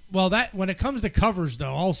think. Well, that when it comes to covers,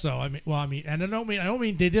 though, also, and I don't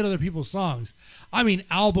mean they did other people's songs. I mean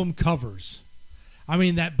album covers. I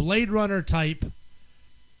mean that Blade Runner type,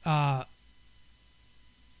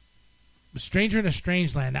 Stranger in a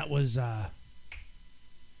Strange Land. That was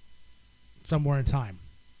Somewhere in Time.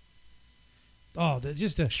 Oh,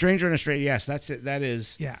 just a Stranger in a Strange. Yes, that's it. That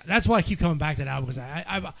is. Yeah, that's why I keep coming back to that album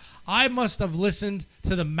because I must have listened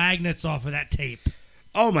to the magnets off of that tape.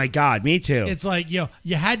 Oh my God, me too. It's like you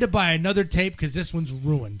had to buy another tape because this one's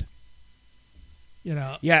ruined.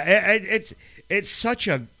 Yeah, it's such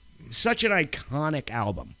an iconic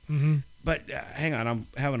album. But hang on, I'm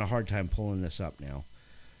having a hard time pulling this up now.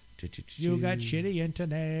 You got shitty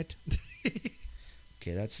internet.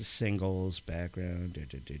 Okay, that's the singles background.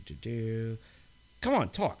 Come on,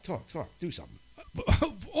 talk. Do something.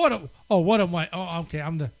 What am I? Oh, okay.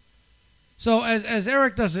 I'm the. So as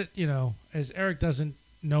Eric doesn't, as Eric doesn't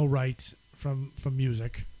know right from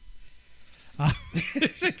music.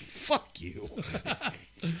 Fuck you.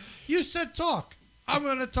 You said talk. I'm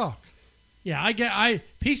gonna talk. Yeah,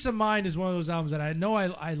 Peace of Mind is one of those albums that I know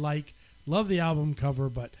I like. Love the album cover,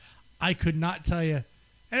 but I could not tell you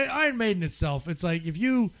And Iron Maiden itself, it's like if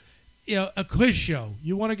you know, a quiz show,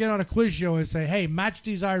 you want to get on a quiz show and say, hey, match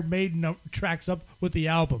these Iron Maiden tracks up with the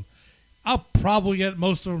album. I'll probably get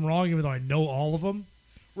most of them wrong, even though I know all of them.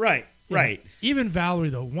 Right, right. Even Valerie,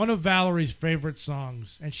 though, one of Valerie's favorite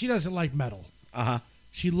songs, and she doesn't like metal. Uh-huh.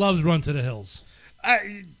 She loves Run to the Hills.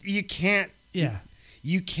 You can't. Yeah.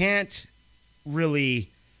 You can't really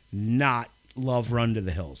not love Run to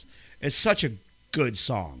the Hills. It's such a good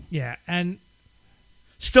song. Yeah, and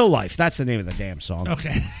Still Life. That's the name of the damn song.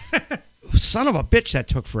 okay. Son of a bitch, that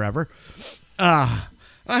took forever.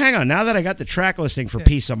 Hang on. Now that I got the track listing for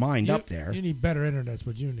Peace of Mind up there. You need better internet. That's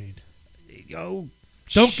what you need. Oh,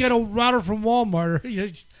 Don't get a router from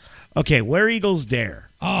Walmart. okay, Where Eagles Dare.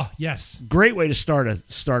 Oh, yes. Great way to start a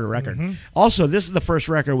record. Mm-hmm. Also, this is the first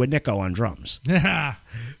record with Nico on drums.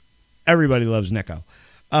 Everybody loves Nico.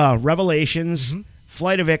 Revelations,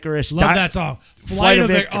 Flight of Icarus. Love that song. Flight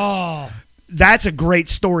of Icarus. Oh. That's a great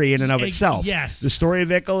story in and of itself. Yes. The story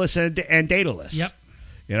of Icarus and Daedalus. Yep.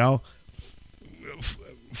 You know,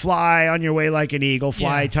 fly on your way like an eagle,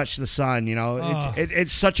 fly, Yeah. touch the sun. You know,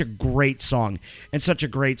 it's such a great song and such a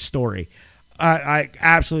great story. I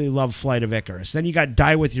absolutely love Flight of Icarus. Then you got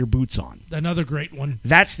Die With Your Boots On. Another great one.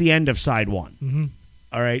 That's the end of side one. Mm-hmm.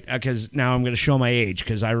 All right, because now I'm going to show my age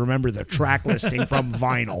because I remember the track listing from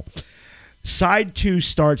vinyl. Side 2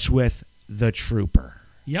 starts with The Trooper.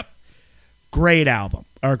 Yep. Great album,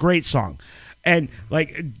 or great song. And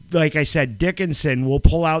like I said, Dickinson will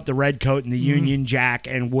pull out the red coat and the Union Jack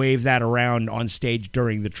and wave that around on stage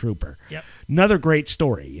during The Trooper. Yep. Another great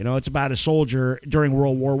story. You know, it's about a soldier during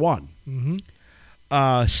World War I.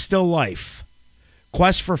 Mm-hmm. Still Life.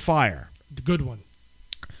 Quest for Fire. The good one.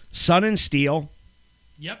 Sun and Steel.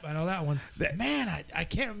 Yep, I know that one. Man, I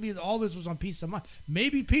can't believe all this was on Peace of Mind.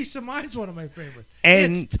 Maybe Peace of Mind's one of my favorites.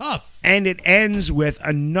 And it's tough. And it ends with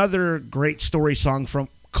another great story song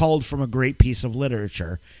called From a Great Piece of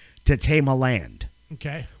Literature, To Tame a Land.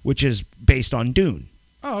 Okay. Which is based on Dune.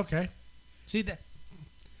 Oh, okay. See that?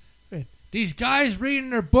 These guys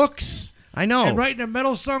reading their books. I know. And writing their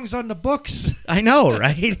metal songs on the books. I know,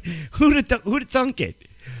 right? Who'd thunk it?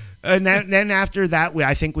 And then after that,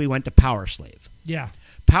 I think we went to Power Slave. Yeah.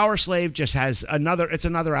 Power Slave just has another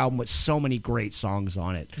album with so many great songs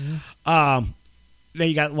on it. Mm-hmm. Then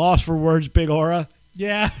you got Lost for Words, Big Aura.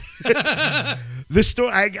 Yeah. The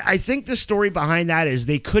story, I think the story behind that is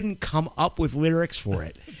they couldn't come up with lyrics for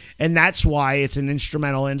it. And that's why it's an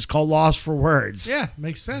instrumental and it's called Lost for Words. Yeah,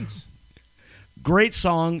 makes sense. Great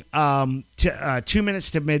song, 2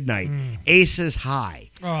 Minutes to Midnight. Aces High.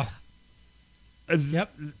 Oh.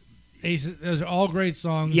 Yep. Aces, those are all great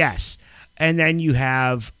songs. Yes. And then you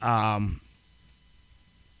have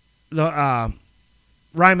the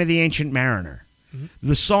Rime of the Ancient Mariner. Mm-hmm.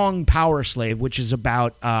 The song Power Slave, which is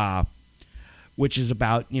about an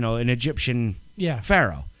Egyptian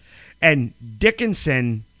pharaoh. And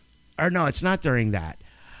Dickinson, or no, it's not during that.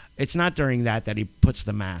 It's not during that he puts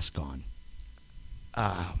the mask on.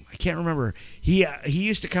 I can't remember. He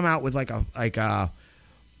used to come out with like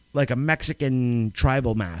a Mexican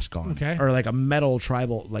tribal mask on, or like a metal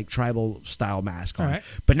tribal style mask on. Right.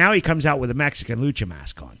 But now he comes out with a Mexican lucha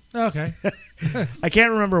mask on. Okay. I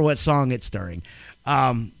can't remember what song it's during.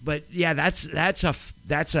 But yeah,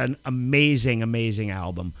 that's an amazing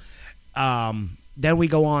album. Then we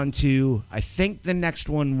go on to, I think the next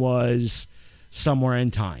one was Somewhere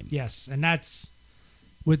in Time. Yes, and that's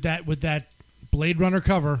with that Blade Runner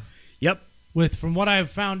cover. Yep. From what I've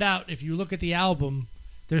found out, if you look at the album,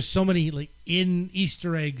 there's so many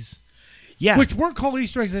Easter eggs. Yeah. Which weren't called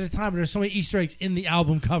Easter eggs at the time, but there's so many Easter eggs in the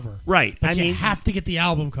album cover. Right. But you have to get the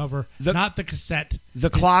album cover, not the cassette. The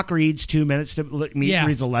clock reads 2 minutes to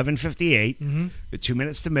reads 11:58. Mm-hmm. 2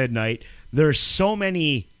 minutes to midnight. There's so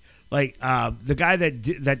many, the guy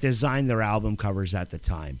that designed their album covers at the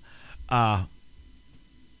time. I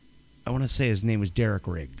want to say his name was Derek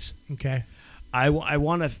Riggs. Okay. I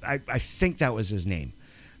think that was his name,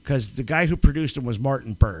 because the guy who produced him was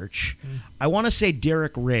Martin Birch. I want to say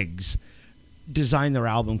Derek Riggs designed their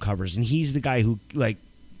album covers, and he's the guy who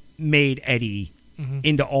made Eddie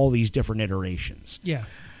into all these different iterations. Yeah,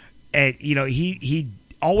 and he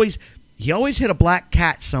always hit a black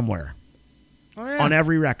cat somewhere on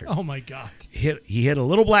every record. Oh my God! He hit a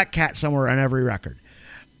little black cat somewhere on every record.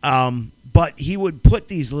 But he would put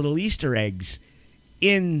these little Easter eggs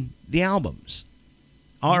in the albums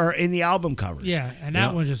or in the album covers. Yeah, and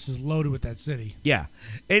that one just is loaded with that city. Yeah,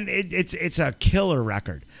 and it's a killer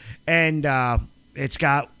record, and it's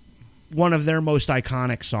got one of their most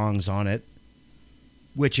iconic songs on it,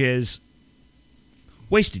 which is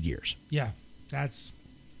 "Wasted Years." Yeah, that's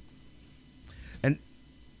and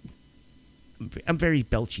I'm very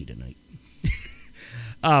belchy tonight.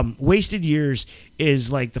 Wasted Years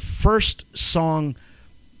is like the first song.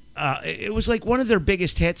 It was like one of their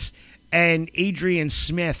biggest hits, and Adrian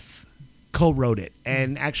Smith co-wrote it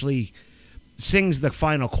and actually sings the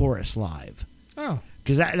final chorus live. Oh,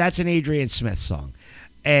 because that's an Adrian Smith song,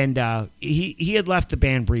 and he had left the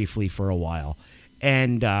band briefly for a while,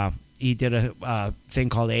 and he did a thing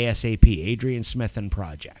called ASAP, Adrian Smith and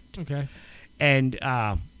Project. Okay, and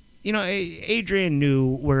Adrian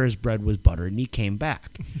knew where his bread was buttered, and he came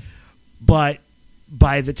back. But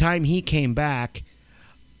by the time he came back,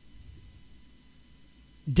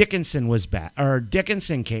 Dickinson was back. When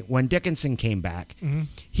Dickinson came back,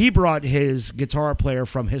 he brought his guitar player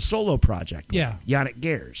from his solo project, Yannick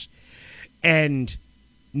Gers. And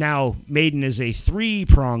now Maiden is a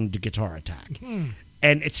 3-pronged guitar attack. And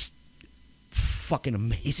it's fucking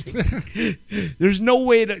amazing. There's no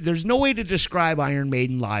way to describe Iron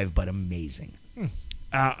Maiden live but amazing.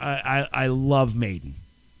 I love Maiden.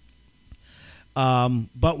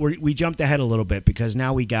 But we jumped ahead a little bit because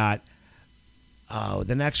now we got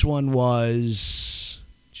the next one was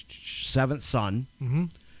Seventh Son.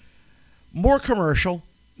 More commercial.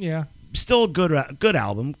 Yeah. Still good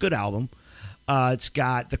album. It's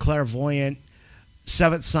got The Clairvoyant,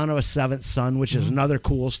 Seventh Son of a Seventh Son, which is another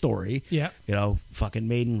cool story. Yeah. Fucking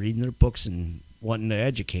Maiden reading their books and wanting to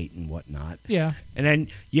educate and whatnot. Yeah. And then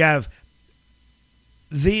you have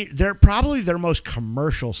they're probably their most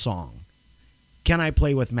commercial song, Can I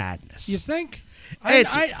Play with Madness? You think? I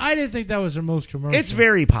didn't think that was their most commercial. It's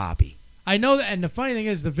very poppy. I know that, and the funny thing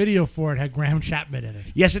is the video for it had Graham Chapman in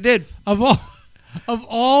it. Yes, it did. Of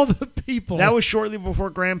all the people. That was shortly before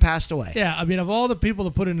Graham passed away. Yeah, I mean, of all the people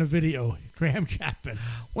to put in the video, Graham Chapman.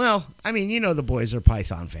 Well, I mean, the boys are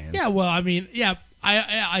Python fans. Yeah, well, I mean, yeah,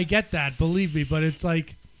 I get that, believe me, but it's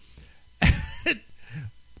like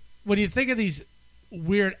when you think of these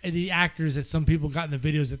the actors that some people got in the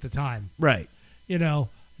videos at the time. Right.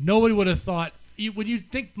 Nobody would have thought, when you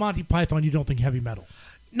think Monty Python, you don't think heavy metal.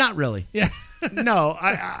 Not really. Yeah. No,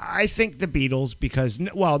 I think the Beatles because,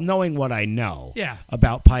 knowing what I know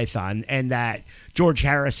about Python and that George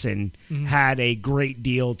Harrison had a great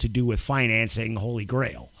deal to do with financing Holy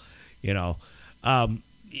Grail,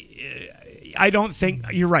 I don't think,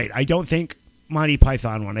 you're right, I don't think Monty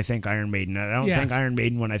Python when I think Iron Maiden. I don't think Iron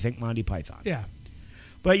Maiden when I think Monty Python. Yeah.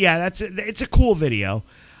 But yeah, it's a cool video.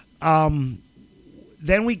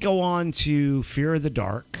 Then we go on to Fear of the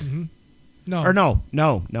Dark. No. Or no.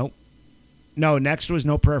 Next was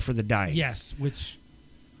No Prayer for the Dying. Yes, which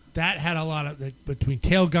that had a lot of between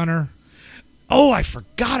Tail Gunner. Oh, I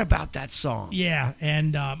forgot about that song. Yeah,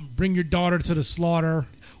 and Bring Your Daughter to the Slaughter,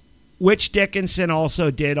 which Dickinson also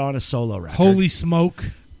did on a solo record. Holy Smoke.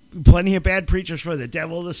 Plenty of Bad Preachers for the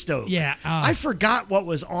Devil to Stoke. Yeah, I forgot what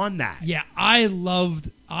was on that. Yeah, I loved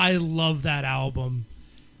that album,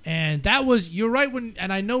 and that was, you're right,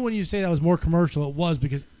 and I know when you say that was more commercial, it was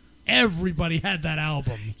because everybody had that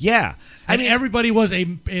album. Yeah, I mean everybody was a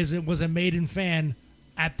Maiden fan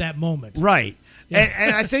at that moment. Right, yeah.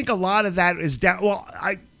 and I think a lot of that is down. Well,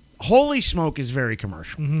 Holy Smoke is very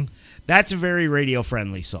commercial. That's a very radio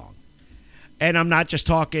friendly song, and I'm not just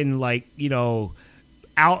talking like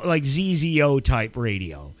out like ZZO type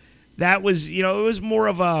radio. That was it was more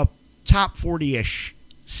of a top 40-ish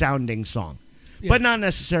sounding song, but not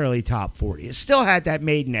necessarily top 40. It still had that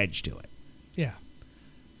Maiden edge to it. Yeah.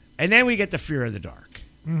 And then we get to Fear of the Dark.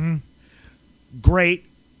 Great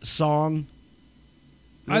song.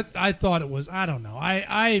 I thought it was. I don't know.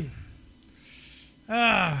 I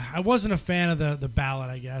wasn't a fan of the ballad,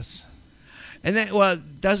 I guess. And then,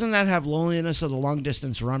 doesn't that have Loneliness of the Long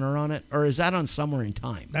Distance Runner on it, or is that on Somewhere in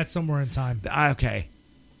Time? That's Somewhere in Time. Okay.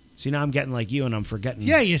 See, now I'm getting like you, and I'm forgetting.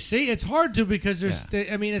 Yeah, you see, it's hard to because there's.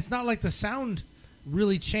 I mean, it's not like the sound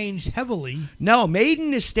really changed heavily. No,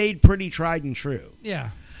 Maiden has stayed pretty tried and true.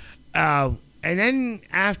 Yeah. And then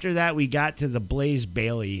after that, we got to the Blaze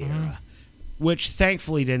Bayley era, which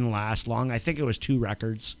thankfully didn't last long. I think it was 2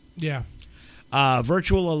 records. Yeah.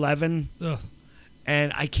 Virtual 11. Ugh.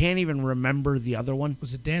 And I can't even remember the other one.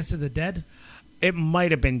 Was it Dance of the Dead? It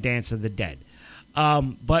might have been Dance of the Dead.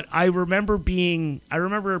 But I remember being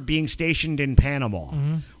stationed in Panama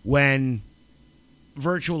when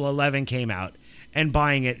Virtual 11 came out and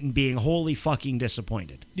buying it and being wholly fucking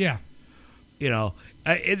disappointed. Yeah.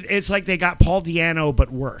 It's like they got Paul Di'Anno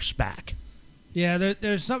but worse back. Yeah,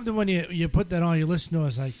 there's something when you put that on, you listen to it,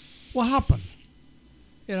 it's like, what happened?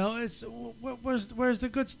 It's where's the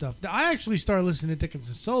good stuff? I actually started listening to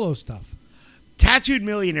Dickinson's solo stuff. Tattooed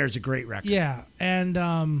Millionaire is a great record. Yeah,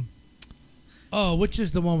 and which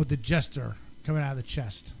is the one with the jester coming out of the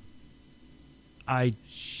chest? I'm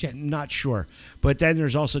not sure. But then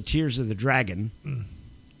there's also Tears of the Dragon.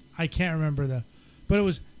 I can't remember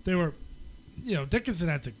but they were, Dickinson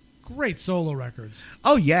had some great solo records.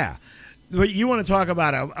 Oh yeah, but you want to talk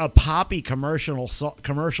about a poppy commercial song?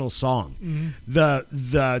 Mm-hmm.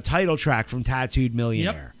 The title track from Tattooed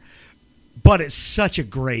Millionaire. Yep. But it's such a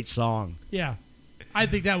great song. Yeah. I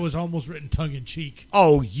think that was almost written tongue in cheek.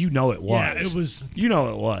 Oh, it was. Yeah, it was.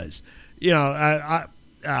 It was.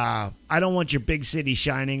 I don't want your big city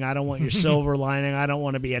shining. I don't want your silver lining. I don't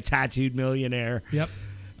want to be a tattooed millionaire. Yep.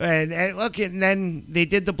 And look, and then they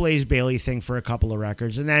did the Blaze Bayley thing for a couple of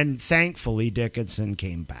records, and then thankfully Dickinson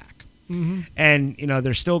came back. Mm-hmm. And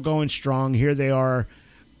they're still going strong. Here they are,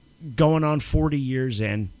 going on 40 years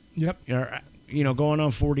in. Yep. Going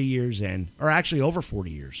on 40 years in, or actually over 40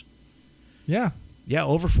 years. Yeah. Yeah,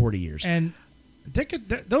 over 40 years. And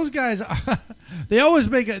those guys,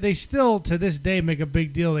 they still to this day make a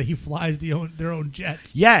big deal that he flies their own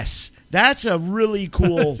jets. Yes, that's a really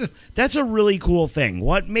cool. That's a really cool thing.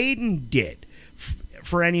 What Maiden did,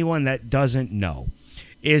 for anyone that doesn't know,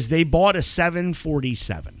 is they bought a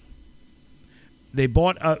 747. They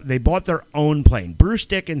bought their own plane. Bruce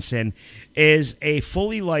Dickinson is a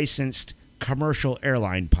fully licensed commercial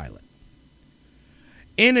airline pilot.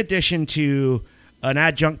 In addition to an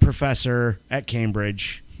adjunct professor at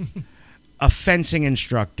Cambridge, a fencing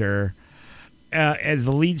instructor, as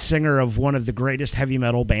the lead singer of one of the greatest heavy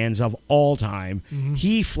metal bands of all time,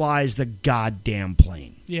 he flies the goddamn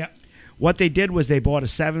plane. Yeah. What they did was they bought a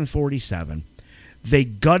 747. They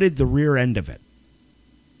gutted the rear end of it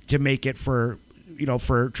to make it for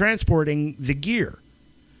transporting the gear.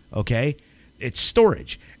 Okay, it's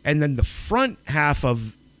storage, and then the front half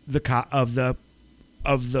of the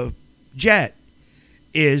jet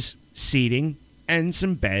is seating and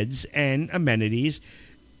some beds and amenities.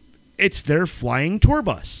 It's their flying tour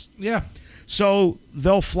bus. Yeah. So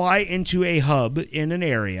they'll fly into a hub in an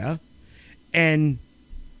area, and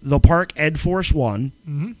they'll park Ed Force One.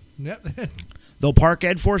 Mm-hmm. Yep. They'll park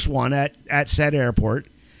Ed Force One at said airport,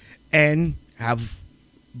 and have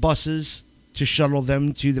buses to shuttle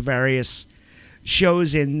them to the various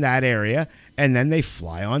shows in that area, and then they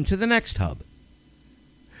fly on to the next hub.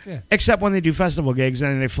 Yeah. Except when they do festival gigs,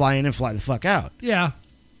 and then they fly in and fly the fuck out. Yeah.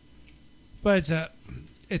 But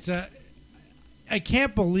I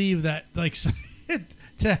can't believe that, like,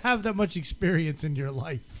 to have that much experience in your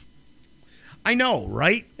life. I know,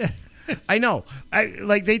 right? I know.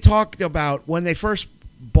 They talked about when they first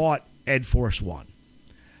bought Ed Force One,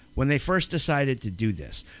 when they first decided to do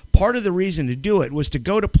this. Part of the reason to do it was to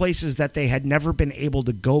go to places that they had never been able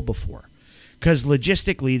to go before, because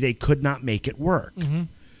logistically they could not make it work. Mm-hmm.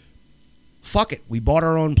 Fuck it, we bought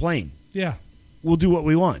our own plane. Yeah, we'll do what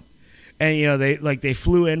we want. And they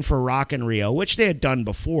flew in for Rock in Rio, which they had done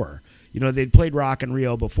before. They'd played Rock in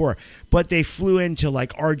Rio before, but they flew into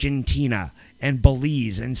like Argentina and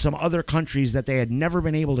Belize and some other countries that they had never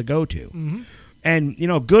been able to go to. Mm-hmm. And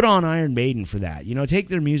good on Iron Maiden for that. Take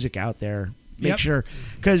their music out there, make sure,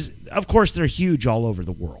 because of course they're huge all over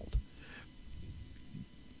the world.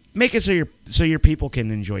 Make it so your people can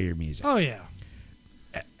enjoy your music. Oh yeah.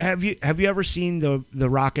 Have you ever seen the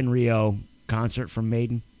Rock in Rio concert from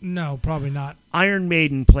Maiden? No, probably not. Iron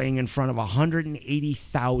Maiden playing in front of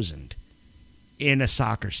 180,000 in a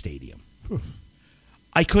soccer stadium.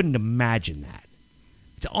 I couldn't imagine that.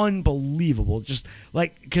 It's unbelievable. Just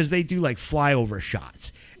because they do like flyover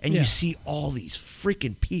shots, and you see all these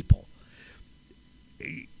freaking people.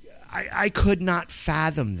 I could not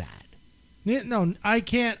fathom that. Yeah, no, I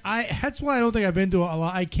can't. That's why I don't think I've been to a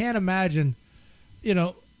lot. I can't imagine.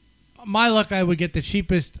 My luck, I would get the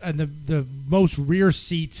cheapest and the most rear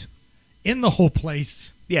seat in the whole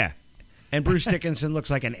place. Yeah, and Bruce Dickinson looks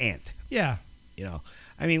like an ant. Yeah,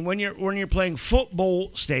 I mean, when you're playing football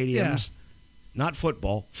stadiums, not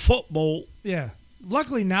football. Yeah.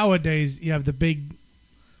 Luckily nowadays you have the big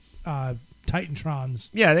Titantrons.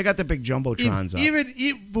 Yeah, they got the big jumbotrons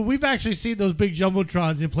up. But we've actually seen those big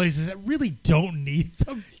jumbotrons in places that really don't need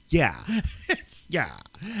them. Yeah.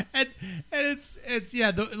 And it's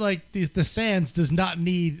the Sands does not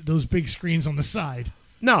need those big screens on the side.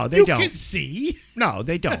 No, they don't. You can see. No,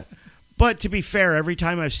 they don't. But to be fair, every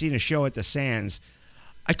time I've seen a show at the Sands,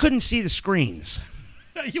 I couldn't see the screens.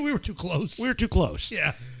 We were too close.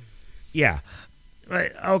 Yeah. Yeah.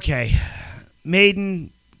 Right, okay.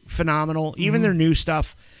 Maiden, phenomenal. Even their new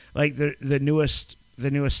stuff, like the newest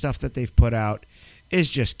stuff that they've put out, is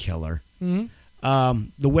just killer. Mm-hmm.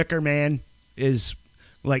 The Wicker Man is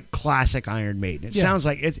like classic Iron Maiden. It sounds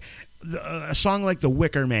like it's a song like The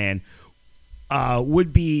Wicker Man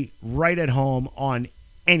would be right at home on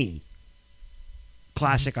any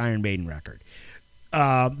classic Iron Maiden record.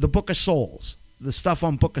 the Book of Souls, the stuff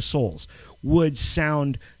on Book of Souls would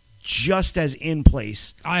sound just as in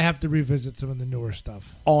place. I have to revisit some of the newer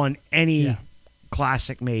stuff on any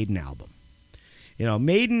classic Maiden album.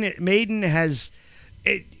 Maiden has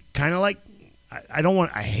it kind of like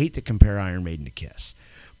I hate to compare Iron Maiden to Kiss,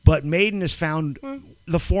 but Maiden has found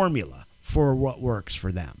the formula for what works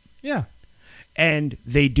for them. Yeah, and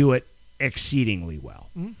they do it exceedingly well.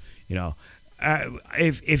 Mm-hmm.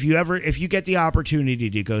 If you get the opportunity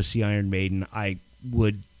to go see Iron Maiden, I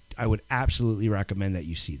would absolutely recommend that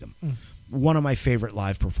you see them. One of my favorite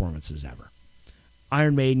live performances ever.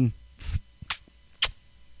 Iron Maiden,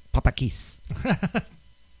 Papa Kiss.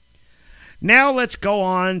 Now let's go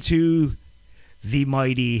on to the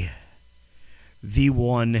mighty, the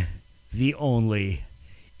one, the only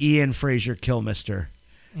Ian Fraser Kilmister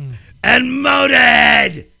and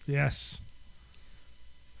Motorhead. Yes,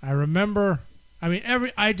 I remember.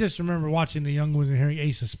 I just remember watching the Young Ones and hearing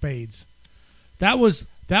Ace of Spades. That was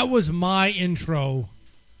my intro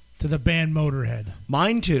to the band Motorhead.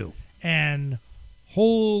 Mine too. And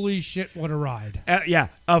holy shit, what a ride!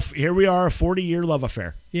 Here we are, a 40-year love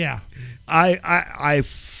affair. Yeah, I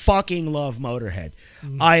fucking love Motorhead.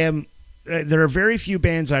 There are very few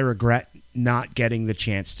bands I regret not getting the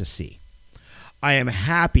chance to see. I am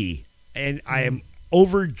happy and I am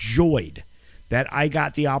overjoyed that I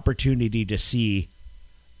got the opportunity to see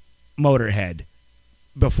Motorhead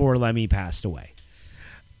before Lemmy passed away.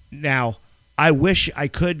 Now, I wish I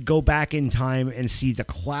could go back in time and see the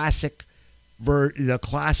classic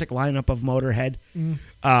lineup of Motorhead.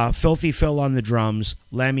 Filthy Phil on the drums,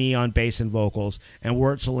 Lemmy on bass and vocals, and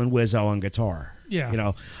Wurzel and Wizzo on guitar.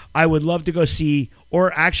 Yeah. I would love to go see,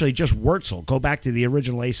 or actually just Wurzel, go back to the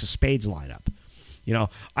original Ace of Spades lineup.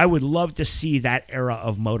 I would love to see that era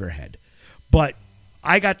of Motorhead. But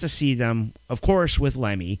I got to see them, of course, with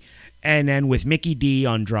Lemmy, and then with Mickey D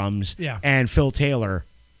on drums, and Phil Taylor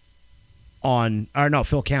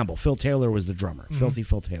Phil Campbell. Phil Taylor was the drummer, Filthy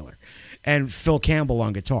Phil Taylor, and Phil Campbell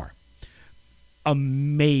on guitar.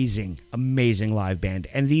 Amazing, amazing live band,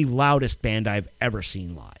 and the loudest band I've ever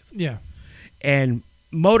seen live. Yeah. And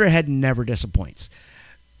Motorhead never disappoints.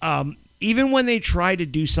 Even when they try to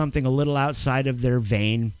do something a little outside of their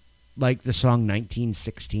vein, like the song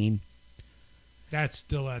 1916. That's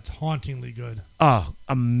hauntingly good. Oh,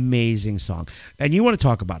 amazing song. And you want to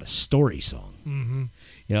talk about a story song. Mm-hmm.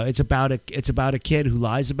 It's about a kid who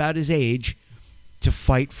lies about his age to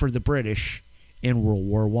fight for the British in World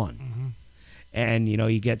War I. Mm-hmm. And,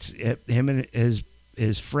 he gets him and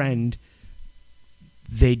his friend,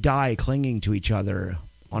 they die clinging to each other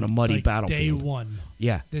on a muddy battlefield. Day one.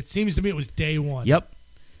 Yeah. It seems to me it was day one. Yep.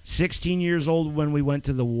 16 years old when we went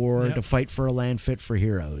to the war to fight for a land fit for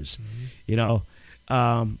heroes.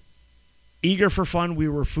 Mm-hmm. Eager for fun, we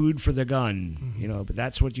were food for the gun. Mm-hmm. But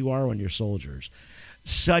that's what you are when you're soldiers.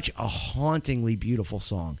 Such a hauntingly beautiful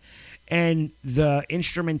song. And the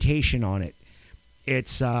instrumentation on it,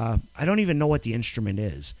 it's, I don't even know what the instrument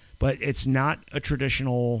is, but it's not a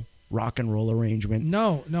traditional rock and roll arrangement.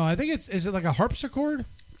 No, I think is it like a harpsichord?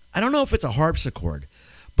 I don't know if it's a harpsichord,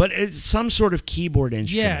 but it's some sort of keyboard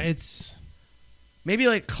instrument. Yeah, it's maybe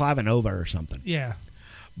like clavinova or something. Yeah.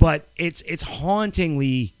 But it's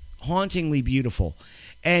hauntingly beautiful.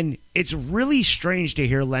 And it's really strange to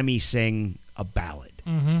hear Lemmy sing a ballad.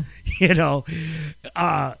 Mm-hmm.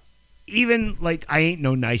 Even like I Ain't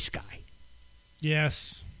No Nice Guy.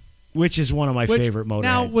 Yes. Which is one of my favorite Motorhead.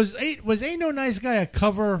 Now, was Ain't No Nice Guy a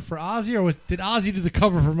cover for Ozzy, or did Ozzy do the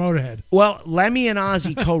cover for Motorhead? Well, Lemmy and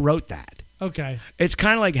Ozzy co-wrote that. Okay. It's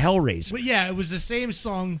kind of like Hellraiser. But yeah, it was the same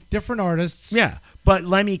song, different artists. Yeah, but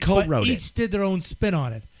Lemmy co-wrote it. Each did their own spin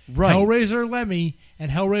on it. Right. Hellraiser Lemmy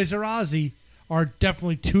and Hellraiser Ozzy are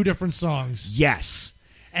definitely two different songs. Yes.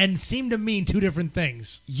 And seem to mean two different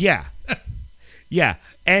things. Yeah. Yeah.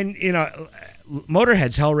 And,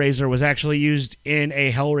 Motorhead's Hellraiser was actually used in a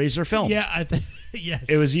Hellraiser film. Yeah, yes.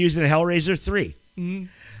 It was used in Hellraiser 3.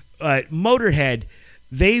 Mm-hmm. Motorhead,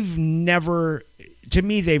 they've never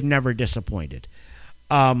disappointed.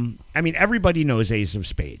 Everybody knows Ace of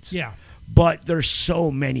Spades. Yeah. But there's so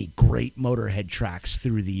many great Motorhead tracks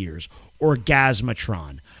through the years.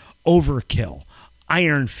 Orgasmatron, Overkill,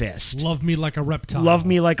 Iron Fist. Love Me Like a Reptile. Love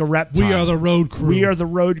Me Like a Reptile. We Are the Road Crew. We Are the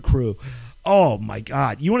Road Crew. Oh my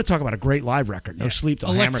God! You want to talk about a great live record? No Sleep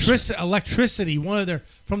Till Hammersmith. Electricity,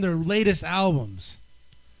 from their latest albums.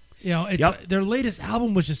 Their latest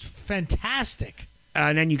album was just fantastic.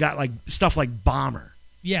 And then you got like stuff like Bomber.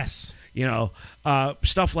 Yes.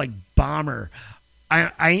 Stuff like Bomber.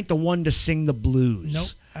 I Ain't the One to Sing the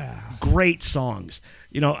Blues. Nope. Great songs.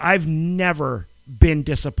 I've never been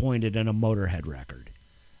disappointed in a Motorhead record.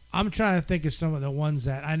 I'm trying to think of some of the ones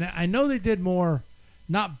that I know they did more,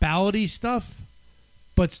 not ballady stuff,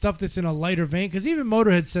 but stuff that's in a lighter vein. Because even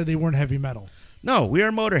Motorhead said they weren't heavy metal. No, we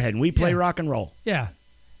are Motorhead, and we play rock and roll. Yeah,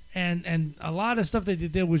 and a lot of stuff they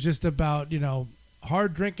did was just about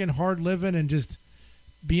hard drinking, hard living, and just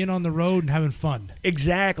being on the road and having fun.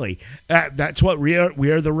 Exactly. That's what we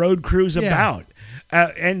are the road crew's about.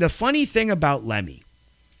 And the funny thing about Lemmy.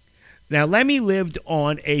 Now, Lemmy lived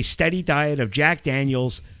on a steady diet of Jack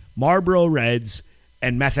Daniels, Marlboro Reds,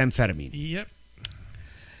 and methamphetamine. Yep.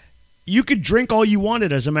 You could drink all you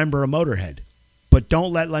wanted as a member of Motorhead, but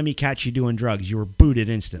don't let Lemmy catch you doing drugs. You were booted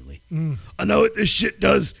instantly. I know what this shit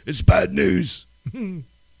does. It's bad news.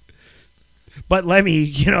 But Lemmy,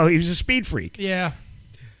 he was a speed freak. Yeah.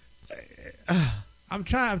 I'm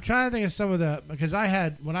trying to think of some of because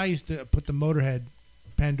when I used to put the Motorhead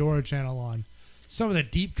Pandora channel on, some of the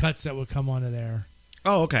deep cuts that would come onto there.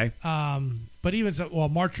 Oh, okay. But even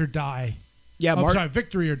March or Die. Yeah, sorry,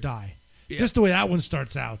 Victory or Die. Yeah. Just the way that one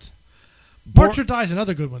starts out. March or Die is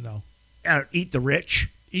another good one though. Eat the Rich.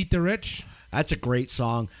 Eat the Rich. That's a great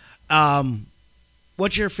song.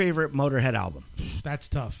 What's your favorite Motorhead album? That's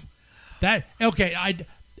tough.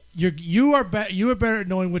 You are better at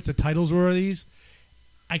knowing what the titles were of these.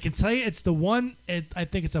 I can tell you it's the one. I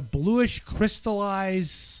think it's a bluish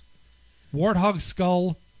crystallized warthog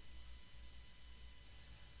skull.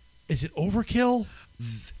 Is it Overkill?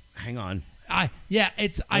 Hang on.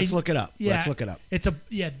 Let's look it up. Yeah, Let's look it up.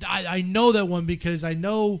 I know that one because I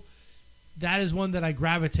know that is one that I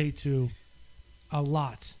gravitate to a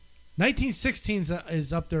lot. 1916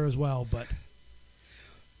 is up there as well, but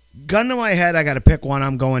gun to my head, I got to pick one.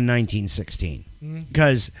 I'm going 1916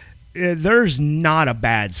 because there's not a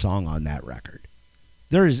bad song on that record.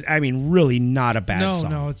 There is, really not a bad song.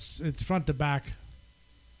 No, it's front to back.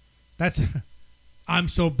 That's I'm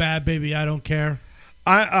so bad, baby, I don't care.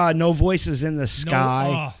 No Voices in the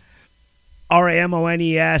Sky.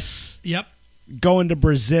 RAMONES. Yep. Going to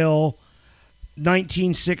Brazil.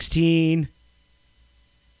 1916.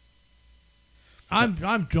 I'm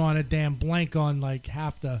drawing a damn blank on like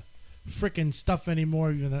half the freaking stuff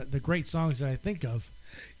anymore. Even the great songs that I think of.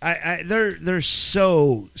 There's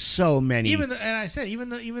so many. Even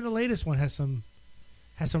the latest one has some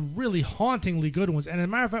really hauntingly good ones. And as a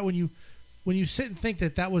matter of fact, when you sit and think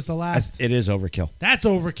that was the last, it is Overkill. That's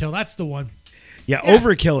Overkill. That's the one. Yeah,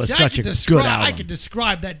 Overkill is such a good album. I can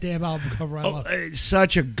describe that damn album cover. I love it. It's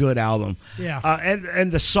such a good album. Yeah.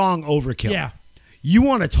 And the song Overkill. Yeah. You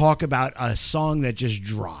want to talk about a song that just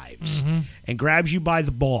drives and grabs you by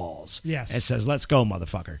the balls. Yes. And says, "Let's go,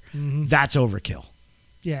 motherfucker." That's Overkill.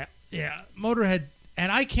 Yeah. Yeah. Motorhead,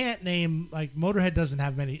 and I can't name, like, Motorhead doesn't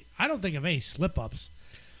have many, I don't think of any slip-ups.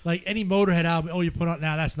 Like, any Motorhead album, you put out,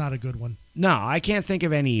 now that's not a good one. No, I can't think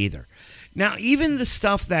of any either. Now, even the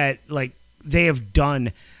stuff that, like, they have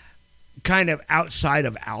done kind of outside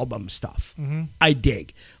of album stuff, I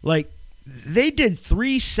dig. Like, they did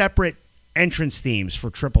 3 separate entrance themes for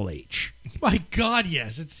Triple H. My God,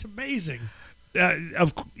 yes. It's amazing.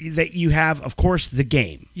 That you have, of course, The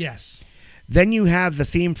Game. Yes. Then you have the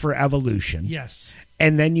theme for Evolution. Yes.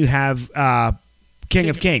 And then you have King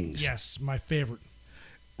of Kings. Yes, my favorite.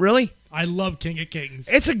 Really? I love King of Kings.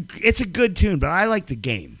 It's a good tune, but I like The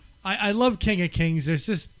Game. I love King of Kings. There's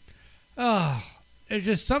just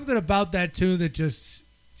something about that tune that just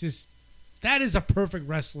that is a perfect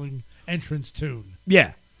wrestling entrance tune.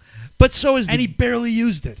 Yeah. But and he barely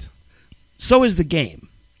used it. So is The Game.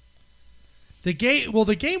 The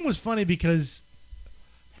game was funny because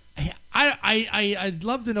I'd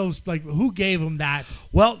love to know, like, who gave him that.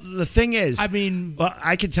 Well, the thing is, I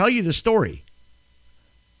can tell you the story.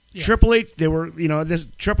 Yeah. Triple H,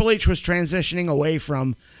 Triple H was transitioning away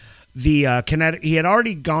from the Connecticut. He had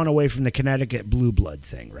already gone away from the Connecticut Blue Blood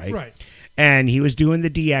thing, right? Right. And he was doing the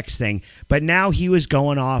DX thing, but now he was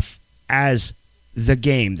going off as The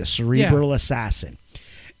Game, the cerebral assassin.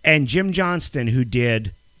 And Jim Johnston, who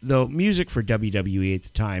did the music for WWE at the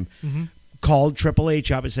time, called Triple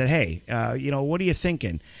H up and said, "Hey, what are you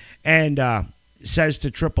thinking?" And says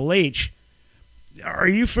to Triple H, "Are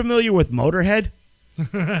you familiar with Motorhead?"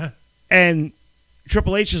 And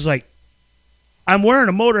Triple H is like, "I'm wearing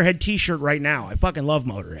a Motorhead T-shirt right now. I fucking love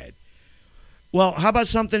Motorhead." Well, how about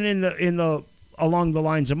something in the along the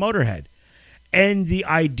lines of Motorhead? And the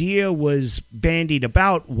idea was bandied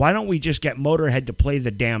about, why don't we just get Motorhead to play the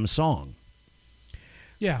damn song?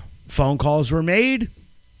 Yeah. Phone calls were made.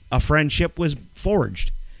 A friendship was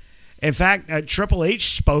forged. In fact, Triple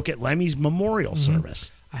H spoke at Lemmy's memorial service.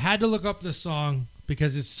 I had to look up the song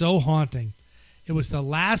because it's so haunting. It was the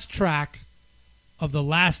last track of the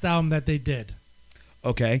last album that they did.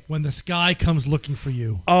 Okay. When the Sky Comes Looking for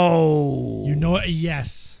You. Oh. You know it?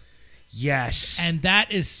 Yes. Yes. And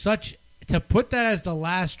that is such... To put that as the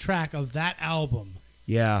last track of that album.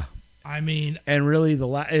 Yeah. I mean... And really, the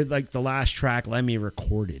last track Lemmy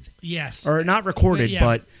recorded. Yes. Or not recorded, Yeah.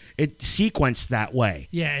 but it sequenced that way.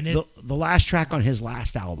 Yeah, and the last track on his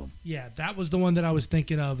last album. Yeah, that was the one that I was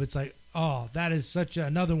thinking of. It's like, oh, that is such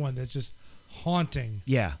another one that's just haunting.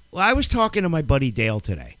 Yeah. Well, I was talking to my buddy Dale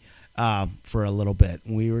today for a little bit.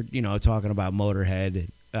 And we were, talking about Motorhead.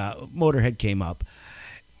 Motorhead came up.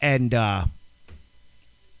 And, the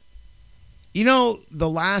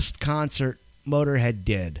last concert Motorhead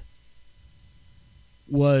did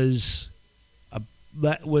was,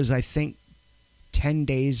 I think, 10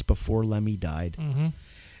 days before Lemmy died. Mm-hmm.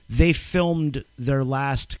 They filmed their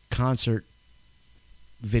last concert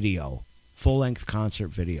video, full-length concert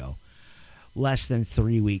video, less than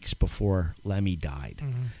 3 weeks before Lemmy died.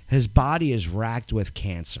 Mm-hmm. His body is racked with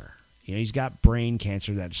cancer. He's got brain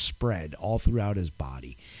cancer that's spread all throughout his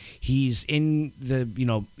body. He's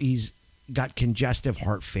he's got congestive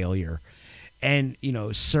heart failure and,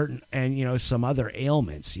 some other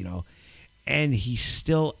ailments, and he's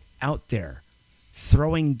still out there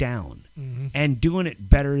throwing down and doing it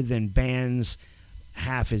better than bands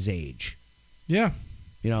half his age. Yeah.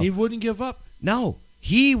 He wouldn't give up. No,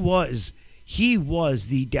 he was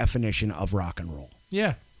the definition of rock and roll.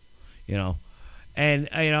 Yeah. And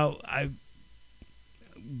I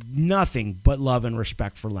nothing but love and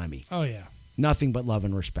respect for Lemmy. Oh yeah. Nothing but love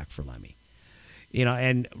and respect for Lemmy.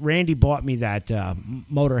 And Randy bought me that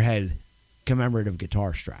Motorhead commemorative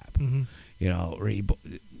guitar strap. Mm-hmm.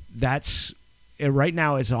 That's right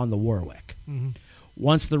now. It's on the Warwick. Mm-hmm.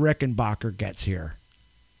 Once the Rickenbacker gets here,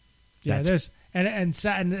 yeah, there's and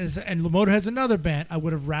Motorhead's another band I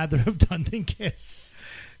would have rather have done than Kiss.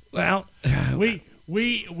 Well,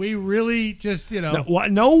 we really just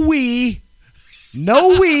no we.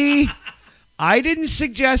 I didn't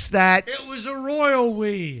suggest that. It was a royal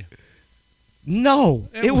we. No,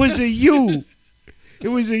 it was a you. It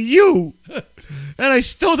was a you. And I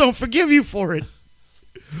still don't forgive you for it.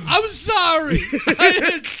 I'm sorry.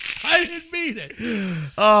 I didn't mean it.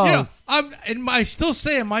 Oh. I still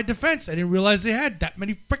say in my defense, I didn't realize they had that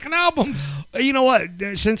many freaking albums. You know what?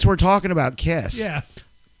 Since we're talking about Kiss. Yeah.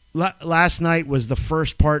 Last night was the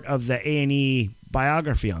first part of the A&E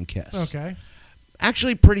biography on Kiss. Okay.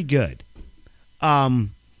 Actually pretty good.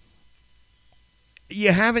 You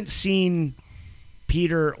haven't seen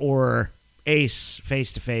Peter or Ace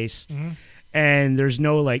face to face, and there's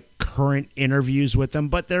no current interviews with them,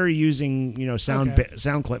 but they're using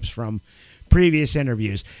sound clips from previous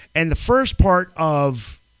interviews. And the first part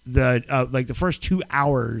of the the first 2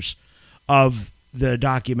 hours of the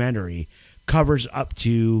documentary covers up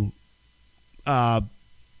to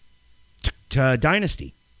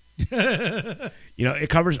Dynasty. It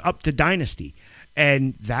covers up to Dynasty.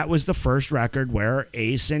 And that was the first record where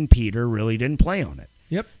Ace and Peter really didn't play on it.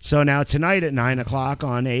 Yep. So now tonight at 9:00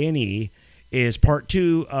 on A&E is part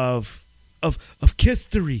 2 of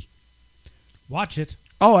Kiss-tory. Watch it.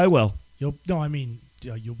 Oh, I will. You'll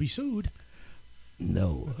be sued.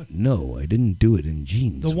 No, I didn't do it in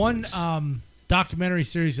jeans. The one documentary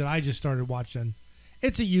series that I just started watching,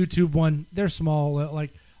 it's a YouTube one. They're small,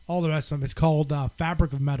 like all the rest of them. It's called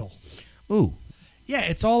Fabric of Metal. Ooh. Yeah,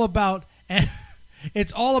 it's all about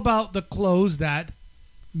the clothes that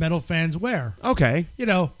metal fans wear. Okay.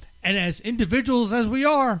 And as individuals as we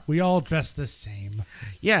are, we all dress the same.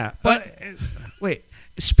 Yeah, but wait.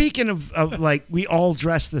 Speaking of we all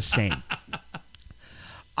dress the same.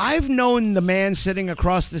 I've known the man sitting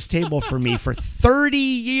across this table from me for 30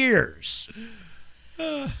 years.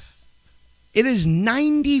 It is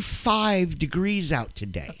 95 degrees out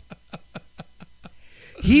today.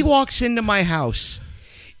 He walks into my house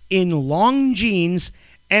in long jeans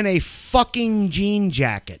and a fucking jean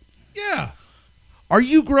jacket. Yeah. Are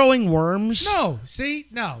you growing worms? No. See?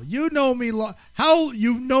 No. You know me how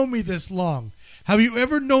you know me this long? Have you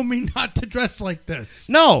ever known me not to dress like this?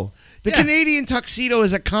 No. The Canadian tuxedo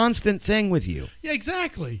is a constant thing with you. Yeah,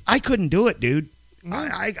 exactly. I couldn't do it, dude.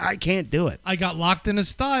 I can't do it. I got locked in a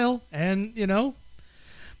style, and,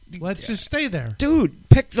 let's just stay there. Dude,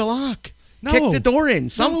 pick the lock. No. Kick the door in.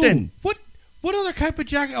 Something. No. What other type of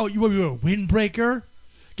jacket? Oh, you want a windbreaker?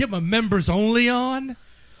 Get my members only on?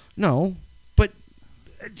 No. But,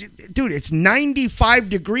 dude, it's 95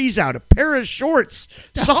 degrees out. A pair of shorts.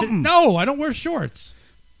 Something. No, I don't wear shorts.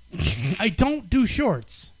 I don't do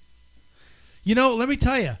shorts. Let me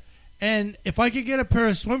tell you. And if I could get a pair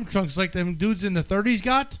of swim trunks like them dudes in the 30s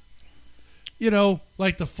got,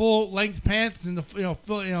 like the full length pants and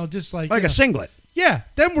the, just like a singlet. Yeah,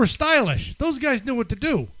 them were stylish. Those guys knew what to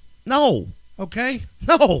do. No. Okay?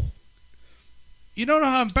 No. You don't know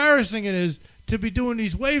how embarrassing it is to be doing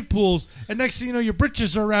these wave pools, and next thing you know, your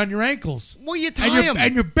britches are around your ankles. Well, you tie them.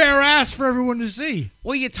 And your bare ass for everyone to see.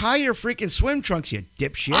 Well, you tie your freaking swim trunks, you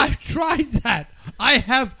dipshit. I've tried that. I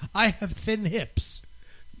have thin hips.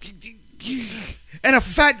 And a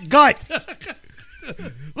fat gut.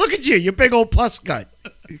 Look at you, you big old pus gut.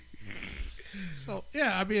 So,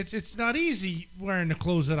 yeah, I mean, it's not easy wearing the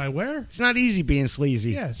clothes that I wear. It's not easy being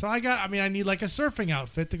sleazy. Yeah, so I need like a surfing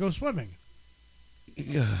outfit to go swimming.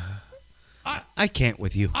 I can't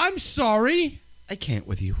with you. I'm sorry. I can't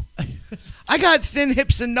with you. I got thin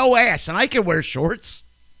hips and no ass, and I can wear shorts.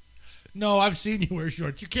 No, I've seen you wear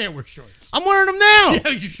shorts. You can't wear shorts. I'm wearing them now. Yeah,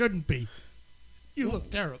 you shouldn't be. You look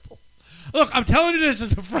terrible. Look, I'm telling you this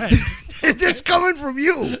as a friend. This coming from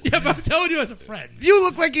you. Yeah, but I'm telling you as a friend. You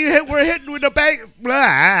look like you were hitting with a bag.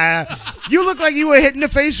 Blah. You look like you were hitting the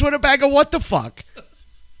face with a bag of what the fuck.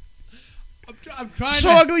 I'm trying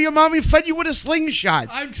so ugly your mommy fed you with a slingshot.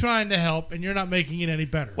 I'm trying to help, and you're not making it any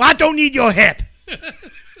better. Well, I don't need your hip.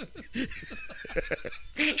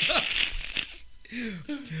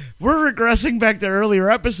 We're regressing back to earlier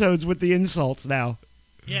episodes with the insults now.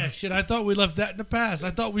 Yeah, shit, I thought we left that in the past.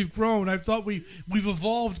 I thought we've grown. I thought we've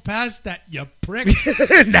evolved past that, you prick.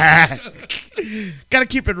 Nah. Gotta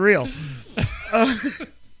keep it real.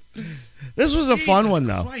 This was a fun one,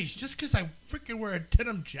 though. Christ, just because I freaking wear a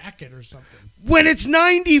denim jacket or something. When it's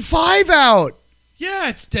 95 out. Yeah,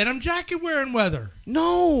 it's denim jacket wearing weather.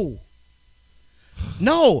 No.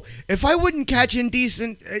 If I wouldn't catch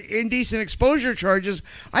indecent exposure charges,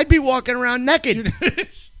 I'd be walking around naked.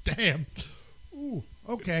 Damn. Ooh,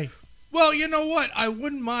 okay. Well, you know what? I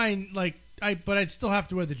wouldn't mind, but I'd still have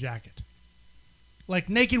to wear the jacket. Like,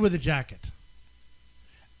 naked with a jacket.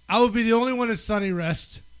 I would be the only one at Sunny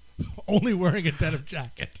Rest only wearing a denim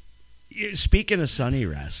jacket. Speaking of Sunny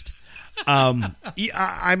Rest, I'm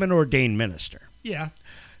an ordained minister. Yeah.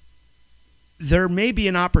 There may be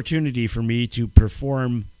an opportunity for me to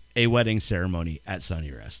perform a wedding ceremony at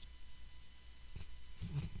Sunny Rest.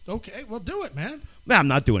 Okay, well, do it, man. No, I'm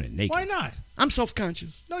not doing it naked. Why not? I'm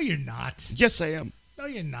self-conscious. No, you're not. Yes, I am. No,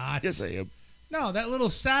 you're not. Yes, I am. No, that little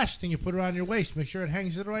sash thing you put around your waist, make sure it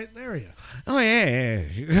hangs in the right area. Oh, yeah.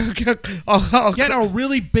 Get a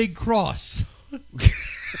really big cross.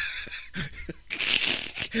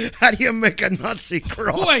 How do you make a Nazi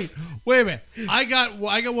cross? Wait a minute. I got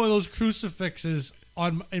one of those crucifixes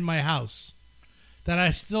in my house that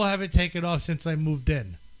I still haven't taken off since I moved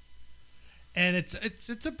in. And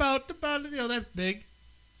it's about that big.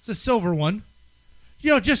 It's a silver one.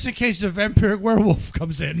 Just in case a vampiric werewolf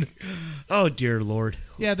comes in. Oh, dear Lord.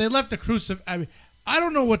 Yeah, they left the crucifix. I mean, I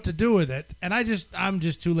don't know what to do with it, and I'm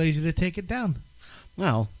just too lazy to take it down.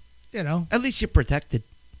 Well, at least you're protected.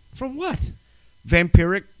 From what?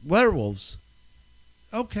 Vampiric werewolves.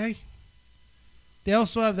 Okay. They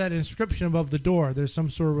also have that inscription above the door. There's some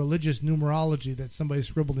sort of religious numerology that somebody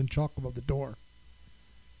scribbled in chalk above the door.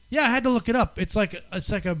 Yeah, I had to look it up. It's like a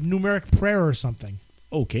numeric prayer or something.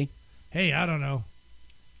 Okay. Hey, I don't know.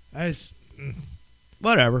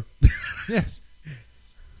 Whatever. Yes.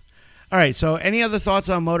 All right, so any other thoughts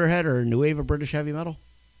on Motorhead or new wave of British heavy metal?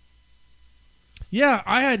 Yeah,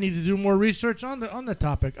 I need to do more research on the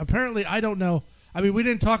topic. Apparently, I don't know. I mean, we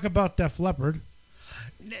didn't talk about Def Leppard,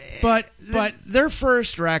 but their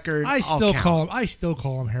first record, I still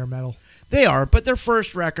call them hair metal. They are, but their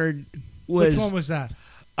first record was which one was that?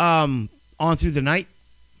 On Through the Night.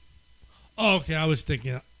 Oh, okay, I was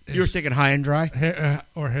thinking. You were thinking High and Dry,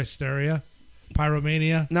 or Hysteria,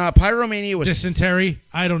 Pyromania. No, Pyromania was Dysentery.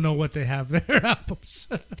 I don't know what they have their albums.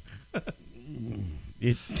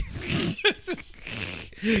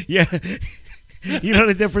 Yeah. You know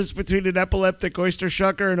the difference between an epileptic oyster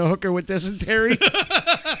shucker and a hooker with dysentery?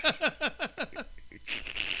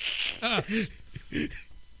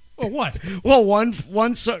 Well, what? Well,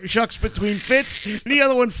 one shucks between fits, and the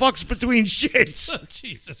other one fucks between shits. Oh,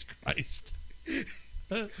 Jesus Christ.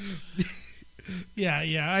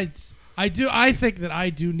 Yeah. I do. I think that I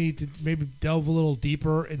do need to maybe delve a little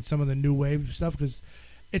deeper in some of the new wave stuff, because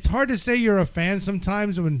it's hard to say you're a fan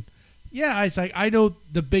sometimes when, it's like I know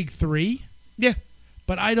the big three. Yeah.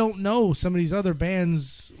 But I don't know some of these other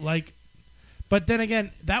bands, but then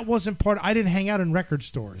again, that wasn't I didn't hang out in record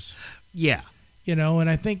stores. Yeah. And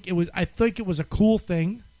I think it was a cool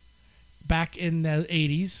thing back in the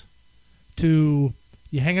 80s to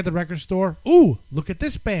you hang at the record store, ooh, look at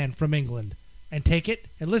this band from England, and take it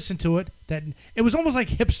and listen to it. That it was almost like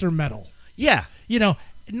hipster metal. Yeah.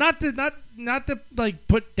 Not to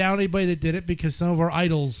put down anybody that did it, because some of our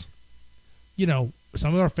idols,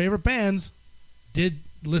 some of our favorite bands did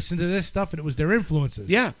listen to this stuff, and it was their influences.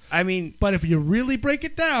 Yeah, I mean, but if you really break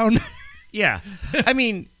it down, yeah, I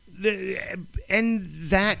mean, it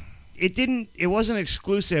wasn't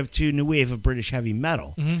exclusive to new wave of British heavy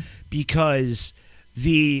metal, because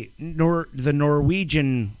the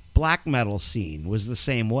Norwegian black metal scene was the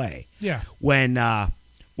same way. Yeah, when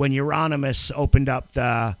Euronymous opened up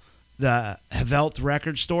the Havelt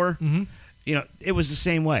record store, it was the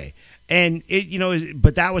same way. And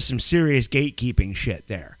but that was some serious gatekeeping shit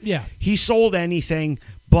there. Yeah, he sold anything,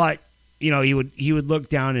 but he would look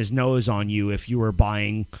down his nose on you if you were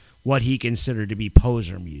buying what he considered to be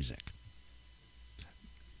poser music.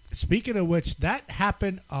 Speaking of which, that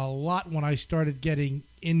happened a lot when I started getting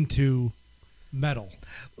into metal.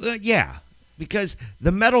 Yeah, because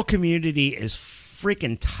the metal community is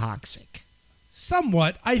freaking toxic.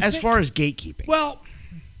 Somewhat, as far as gatekeeping. Well,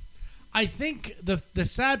 I think the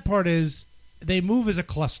sad part is they move as a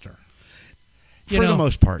cluster for the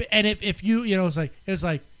most part. And if you it's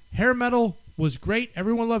like hair metal was great.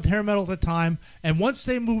 Everyone loved hair metal at the time. And once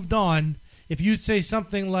they moved on, if you say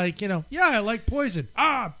something like, yeah, I like Poison.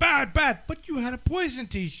 Bad, but you had a Poison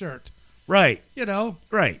T-shirt. Right.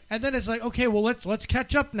 Right. And then it's like, okay, well let's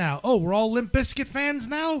catch up now. Oh, we're all Limp Bizkit fans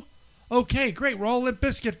now? Okay, great. We're all Limp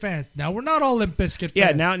Bizkit fans. Now we're not all Limp Bizkit fans.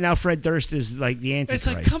 Yeah, now Fred Durst is like the Antichrist.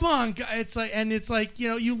 It's like, come on, it's like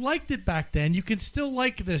you liked it back then. You can still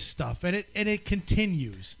like this stuff, and it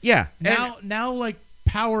continues. Yeah. Now like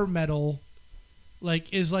power metal,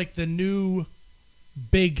 like is like the new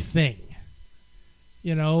big thing.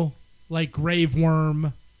 Like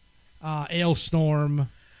Graveworm, Ailstorm.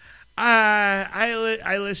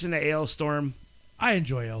 I listen to Ailstorm. I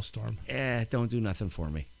enjoy Ailstorm. Don't do nothing for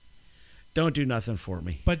me. Don't do nothing for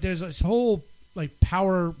me. But there's this whole like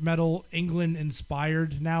power metal England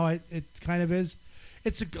inspired now. It kind of is.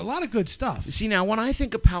 It's a lot of good stuff. See, now when I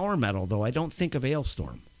think of power metal, though, I don't think of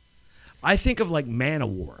Ailstorm. I think of like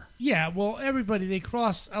Manowar. Yeah, well, everybody they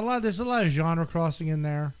cross a lot. There's a lot of genre crossing in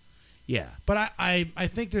there. Yeah, but I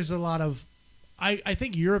think there's a lot of I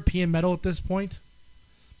think European metal at this point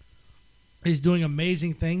is doing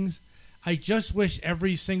amazing things. I just wish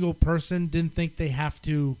every single person didn't think they have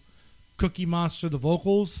to Cookie Monster the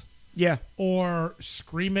vocals, or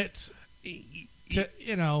scream it.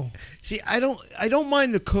 See, I don't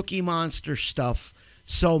mind the Cookie Monster stuff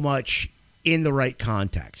so much in the right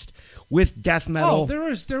context. With death metal,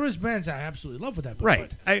 there is bands I absolutely love with that.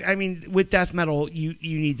 Right. I mean, with death metal, you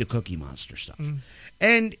need the Cookie Monster stuff,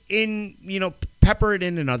 and pepper it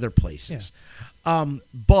in other places. Yeah.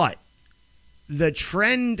 But the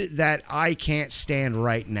trend that I can't stand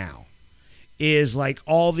right now is like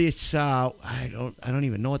all this. I don't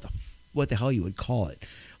even know what the hell you would call it.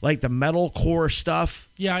 Like the metalcore stuff.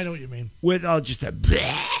 Yeah, I know what you mean. With just a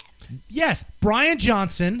bleh. Yes, Brian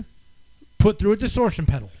Johnson put through a distortion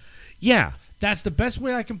pedal. Yeah. That's the best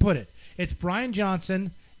way I can put it. It's Brian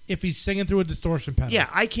Johnson if he's singing through a distortion pedal. Yeah,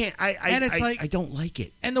 I can't. I don't like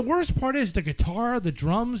it. And the worst part is the guitar, the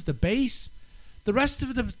drums, the bass. The rest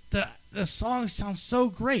of the song sounds so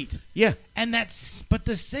great. Yeah. And but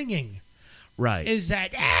the singing. Right. Is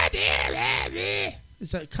that.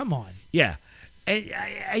 It's like, come on. Yeah.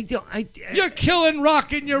 I don't. You're killing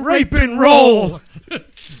rock and you're raping roll.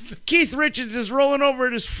 Keith Richards is rolling over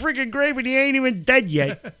in his friggin' grave and he ain't even dead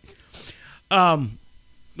yet. But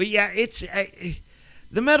yeah, it's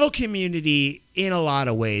the metal community in a lot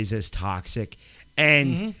of ways is toxic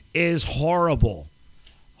and is horrible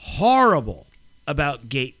about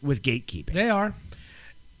gatekeeping. They are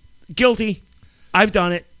guilty. I've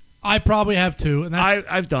done it. I probably have too. And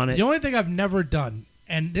I've done it. The only thing I've never done,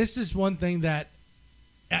 and this is one thing that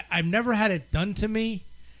I've never had it done to me,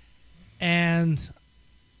 and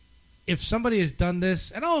if somebody has done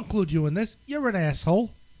this, and I'll include you in this, you're an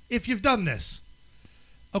asshole if you've done this.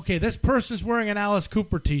 Okay, this person's wearing an Alice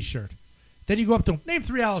Cooper t-shirt. Then you go up to him, name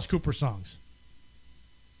 3 Alice Cooper songs.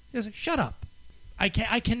 He says, shut up. I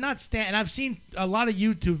cannot stand, and I've seen a lot of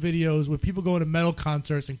YouTube videos where people go to metal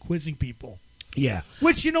concerts and quizzing people. Yeah.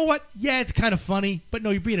 Which, you know what? Yeah, it's kind of funny, but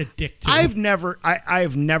no, you're being a dick too. I've never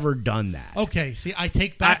done that. Okay, see, I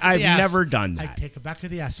take back I've never done that. I take it back to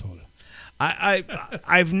the asshole.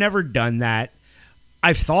 I've never done that.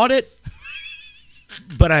 I've thought it,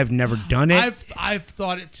 but I've never done it. I've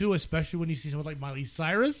thought it too, especially when you see someone like Miley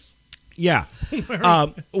Cyrus. Yeah.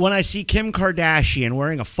 When I see Kim Kardashian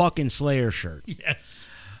wearing a fucking Slayer shirt. Yes.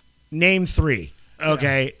 Name 3.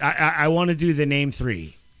 Okay. Yeah. I want to do the name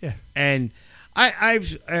 3. Yeah. And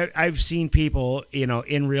I've seen people,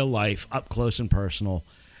 in real life, up close and personal,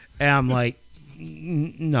 and I'm like,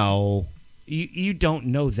 no, you don't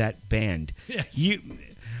know that band. Yes.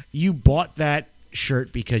 You bought that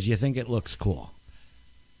shirt because you think it looks cool.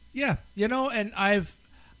 Yeah, and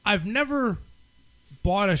I've never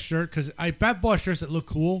bought a shirt because I've bought shirts that look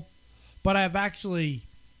cool, but I've actually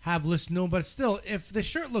have listened to them. But still, if the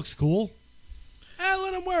shirt looks cool,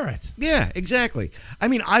 let them wear it. Yeah, exactly. I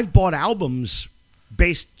mean, I've bought albums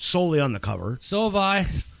based solely on the cover. So have I.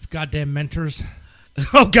 Goddamn Mentors.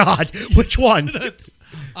 Oh, God. Which one?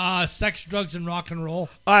 Sex, Drugs, and Rock and Roll.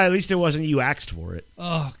 At least it wasn't you asked for it.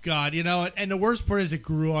 Oh, God. And the worst part is it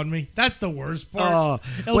grew on me. That's the worst part.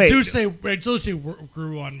 El wait. Duce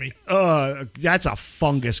grew on me. That's a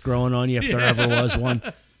fungus growing on you if there ever was one.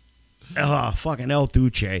 Fucking El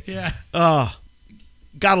Duce. Yeah.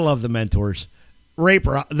 Gotta love the Mentors. Rape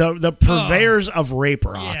rock, the purveyors of rape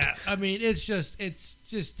rock. Yeah, I mean, it's just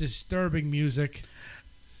disturbing music.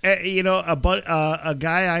 A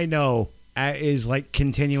guy I know is like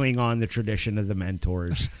continuing on the tradition of the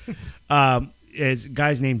Mentors. It's a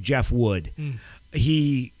guy's named Jeff Wood.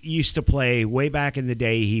 He used to play way back in the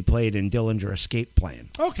day. He played in Dillinger Escape Plan.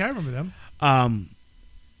 Okay, I remember them.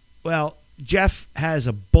 Well, Jeff has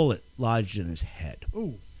a bullet lodged in his head.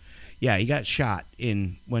 Ooh. Yeah, he got shot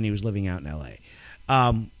when he was living out in L.A.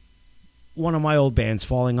 One of my old bands,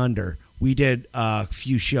 Falling Under, we did a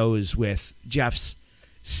few shows with Jeff's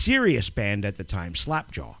serious band at the time,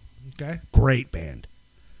 Slapjaw. Okay. Great band.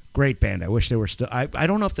 I wish they were still... I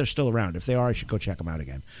don't know if they're still around. If they are, I should go check them out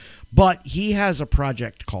again. But he has a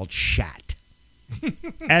project called Shat.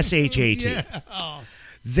 S-H-A-T. Yeah. Oh.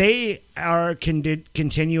 They are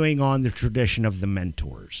continuing on the tradition of the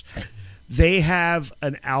Mentors. They have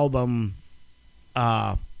an album...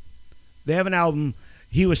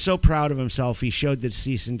 He was so proud of himself, he showed the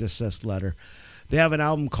cease and desist letter. They have an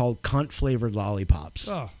album called Cunt Flavored Lollipops.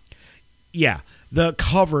 Oh. Yeah. The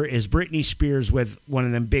cover is Britney Spears with one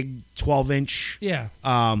of them big 12-inch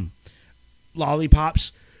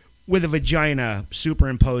lollipops with a vagina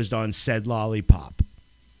superimposed on said lollipop.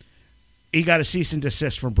 He got a cease and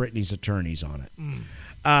desist from Britney's attorneys on it.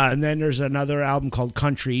 And then there's another album called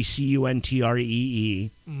Country,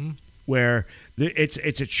 C-U-N-T-R-E-E, where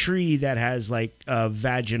it's a tree that has like a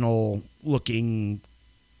vaginal looking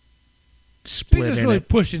split. He's just really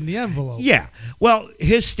pushing the envelope. Yeah. Well,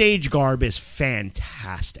 his stage garb is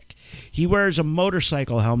fantastic. He wears a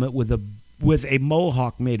motorcycle helmet with a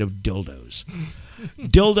mohawk made of dildos.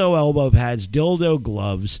 Dildo elbow pads, dildo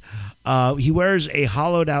gloves. He wears a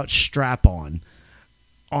hollowed out strap on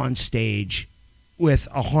stage with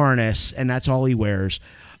a harness, and that's all he wears.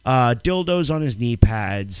 Dildos on his knee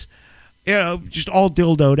pads. Just all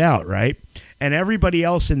dildoed out, right? And everybody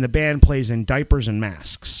else in the band plays in diapers and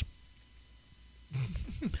masks.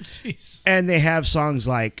 Jeez. And they have songs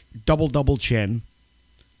like Double Double Chin,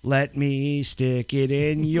 Let Me Stick It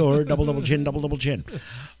in Your Double Double Chin, Double Double Chin,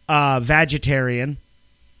 Vegetarian,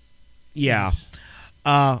 yeah,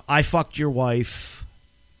 I Fucked Your Wife,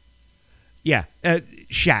 yeah,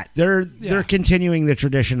 Shat. They're continuing the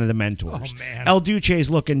tradition of the Mentors. Oh, man. El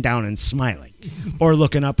Duce's looking down and smiling, or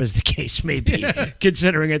looking up as the case may be,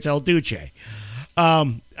 considering it's El Duce. I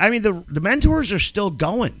mean, the Mentors are still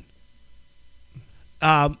going.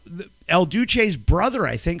 El Duce's brother,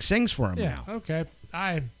 I think, sings for him now. Okay.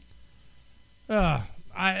 I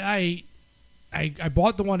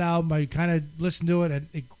bought the one album. I kind of listened to it, and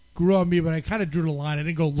it grew on me, but I kind of drew the line. I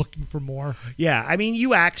didn't go looking for more. Yeah, I mean,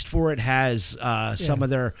 You Axed For It has some of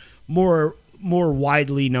their more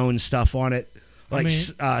widely known stuff on it, like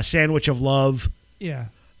Sandwich of Love. Yeah.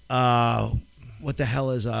 What the hell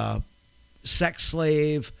is Sex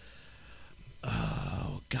Slave?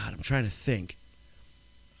 Oh, God, I'm trying to think.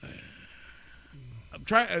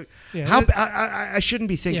 I shouldn't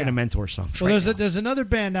be thinking of Mentor songs. Well, there's another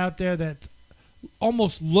band out there that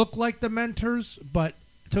almost looked like the Mentors, but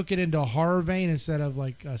took it into a horror vein instead of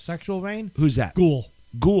like a sexual vein. Who's that?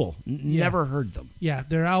 Ghoul. Never heard them. Yeah,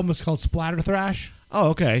 their album is called Splatter Thrash. Oh,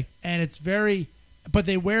 okay. And it's but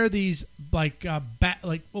they wear these like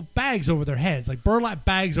bags over their heads, like burlap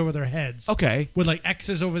bags over their heads. Okay. With like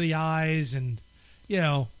X's over the eyes, and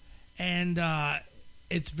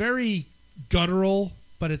it's very guttural,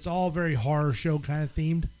 but it's all very horror show kind of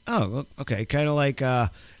themed. Oh, okay. Kind of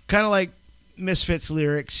like Misfits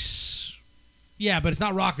lyrics. Yeah, but it's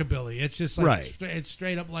not rockabilly. It's just like it's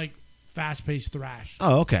straight up like fast-paced thrash.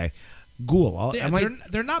 Oh, okay. Ghoul.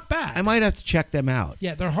 They're not bad. I might have to check them out.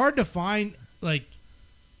 Yeah, they're hard to find like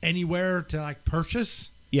anywhere to like purchase.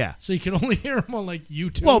 Yeah. So you can only hear them on like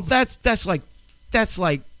YouTube. Well, that's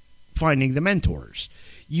like finding the Mentors.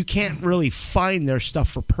 You can't really find their stuff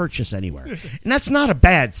for purchase anywhere, and that's not a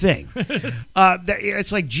bad thing.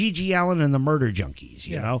 It's like G.G. Allen and the Murder Junkies.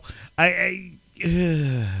 You know, I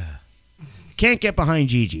can't get behind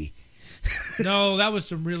Gigi. No, that was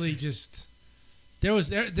some really just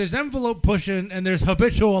There's envelope pushing and there's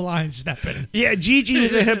habitual line stepping. Yeah, Gigi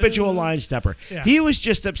was a habitual line stepper. Yeah. He was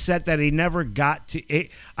just upset that he never got to.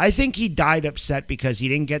 I think he died upset because he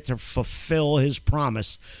didn't get to fulfill his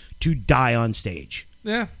promise to die on stage.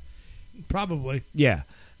 Yeah, probably. Yeah.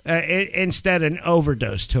 Instead, an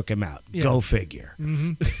overdose took him out. Yeah. Go figure.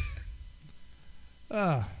 Mm-hmm.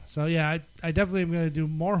 So yeah, I definitely am going to do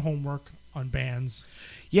more homework on bands.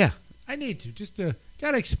 Yeah. I need to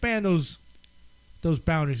gotta expand those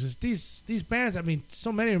boundaries. These bands, I mean,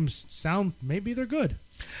 so many of them sound, maybe they're good.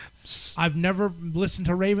 I've never listened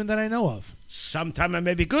to Raven that I know of. Sometime I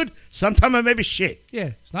may be good, sometime I may be shit.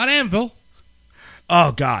 Yeah, it's not Anvil.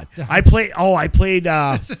 Oh God, I played.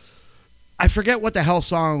 I forget what the hell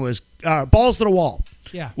song was. Balls to the Wall.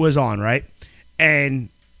 Yeah, was on, right, and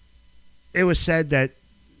it was said that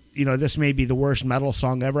this may be the worst metal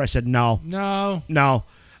song ever. I said no.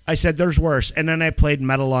 I said there's worse, and then I played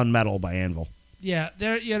Metal on Metal by Anvil. Yeah,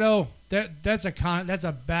 that's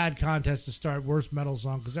a bad contest to start worst metal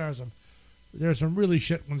song, because there are some really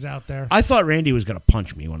shit ones out there. I thought Randy was gonna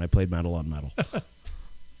punch me when I played Metal on Metal.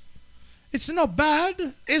 It's not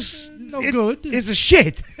bad. It's good. It's a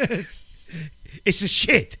shit. It's a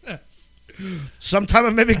shit. Sometime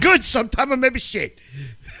it may be good, sometime it may be shit.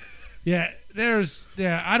 Yeah,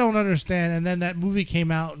 I don't understand. And then that movie came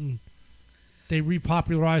out and they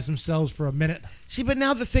repopularized themselves for a minute. See, but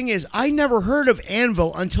now the thing is, I never heard of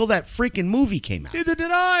Anvil until that freaking movie came out. Neither did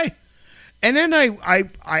I. And then I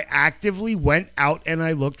actively went out and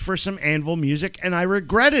I looked for some Anvil music, and I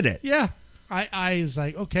regretted it. Yeah. I was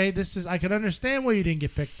like, okay, I can understand why you didn't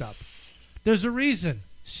get picked up. There's a reason.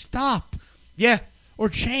 Stop. Yeah. Or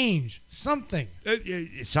change. Something.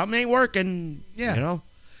 Something ain't working. Yeah.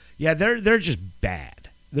 Yeah, they're just bad.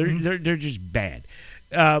 They're just bad.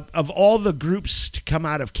 Of all the groups to come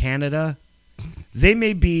out of Canada, they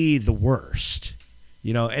may be the worst.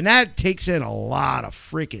 And that takes in a lot of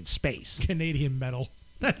freaking space. Canadian metal.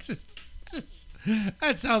 That's just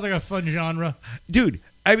that sounds like a fun genre. Dude,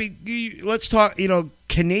 I mean, let's talk,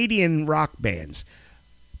 Canadian rock bands.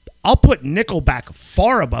 I'll put Nickelback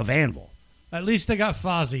far above Anvil. At least they got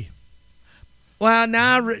Fozzy. Well,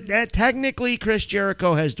 now, technically, Chris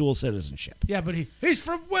Jericho has dual citizenship. Yeah, but he's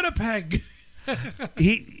from Winnipeg.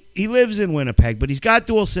 He lives in Winnipeg, but he's got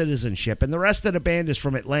dual citizenship, and the rest of the band is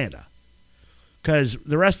from Atlanta. Because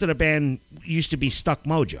the rest of the band used to be Stuck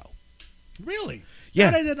Mojo. Really? Yeah,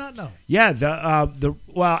 that I did not know. Yeah,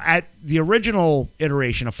 at the original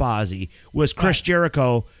iteration of Fozzy was Chris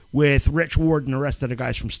Jericho with Rich Ward and the rest of the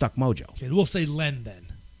guys from Stuck Mojo. Okay, we'll say Len then.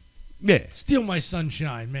 Yeah, Steal My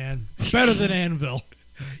Sunshine, man. Better than Anvil.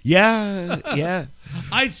 Yeah.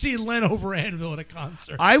 I'd see Len over Anvil at a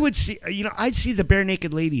concert. I would see, I'd see the Bare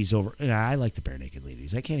Naked Ladies over. I like the Bare Naked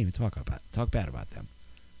Ladies. I can't even talk bad about them.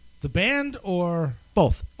 The band or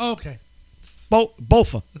both? Oh, okay,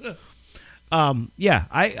 both. Yeah,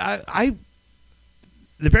 I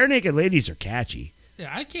the Bare Naked Ladies are catchy.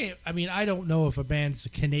 Yeah, I can't. I mean, I don't know if a band's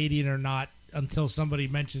Canadian or not until somebody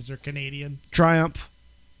mentions they're Canadian. Triumph.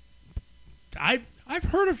 I've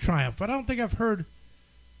heard of Triumph, but I don't think I've heard.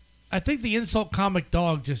 I think the insult Comic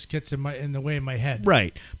Dog just gets in the way of my head.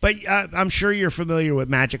 Right, but I'm sure you're familiar with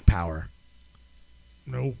Magic Power.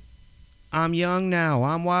 No. I'm young now,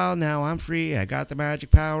 I'm wild now, I'm free. I got the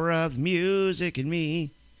magic power of music in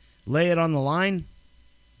me. Lay it on the line.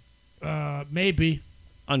 Maybe.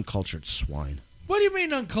 Uncultured swine. What do you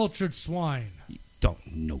mean uncultured swine? You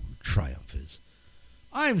don't know who Triumph is.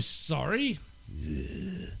 I'm sorry.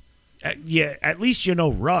 Yeah, at least you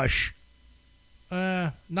know Rush.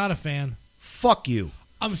 Not a fan. Fuck you.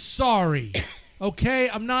 I'm sorry. Okay,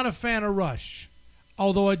 I'm not a fan of Rush.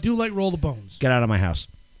 Although I do like Roll the Bones. Get out of my house.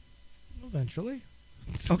 Eventually.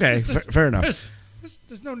 Okay, fair enough.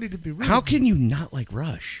 There's no need to be rude. How can you not like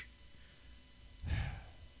Rush?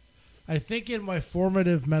 I think in my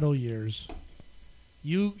formative metal years,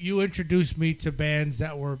 you introduced me to bands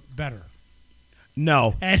that were better.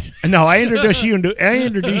 No, I introduced you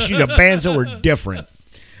to bands that were different.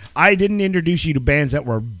 I didn't introduce you to bands that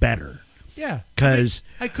were better. Yeah, because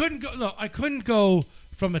I couldn't go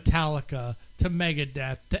from Metallica to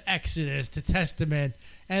Megadeth to Exodus to Testament,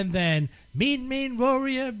 and then Mean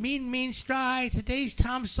Warrior, Mean Stride, today's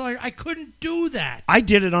Tom Sawyer. I couldn't do that. I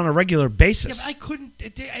did it on a regular basis. Yeah,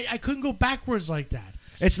 I couldn't go backwards like that.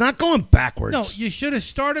 It's not going backwards. No, you should have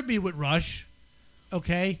started me with Rush,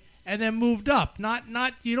 okay, and then moved up. Not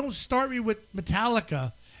you don't start me with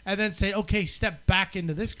Metallica and then say, okay, step back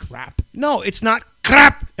into this crap. No, it's not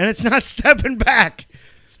crap, and it's not stepping back.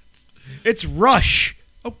 It's Rush.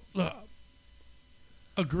 Oh,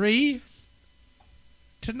 agree?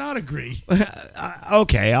 to not agree.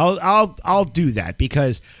 Okay, I'll do that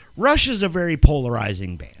because Rush is a very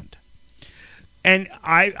polarizing band, and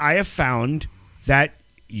I have found that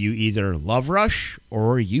you either love Rush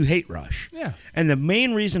or you hate Rush. Yeah. And the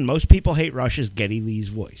main reason most people hate Rush is Geddy Lee's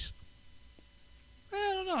voice.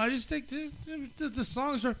 I don't know. I just think the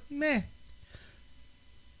songs are meh.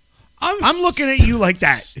 I'm looking at you like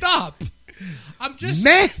that. Stop. I'm just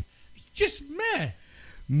meh. Just meh.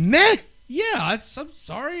 Meh. Yeah, I'm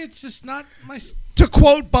sorry. It's just not my. To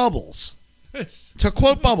quote Bubbles.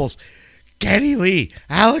 Geddy Lee,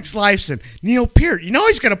 Alex Lifeson, Neil Peart. You know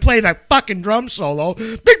he's going to play that fucking drum solo.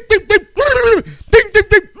 Bing, bing, bing, bing, bing,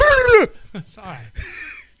 bing. Sorry.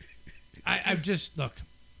 I'm just, look,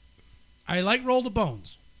 I like Roll the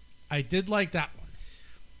Bones. I did like that one.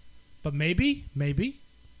 But maybe,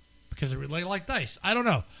 because I really like Dice. I don't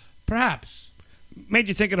know. Perhaps. Made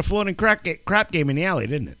you think of the floating crap game in the alley,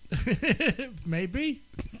 didn't it? Maybe.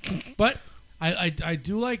 But I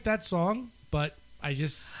do like that song, but I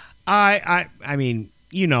just... I mean,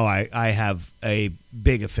 you know, I have a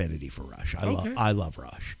big affinity for Rush. I love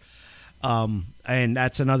Rush, and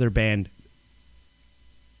that's another band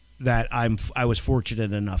that I was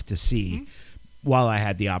fortunate enough to see while I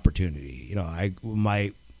had the opportunity. You know,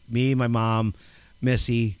 my mom,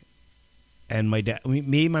 Missy, and my dad.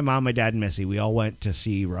 My mom, my dad, and Missy. We all went to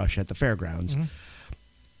see Rush at the fairgrounds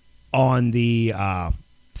on the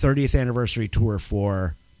 30th anniversary tour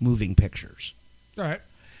for Moving Pictures. All right.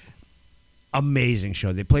 Amazing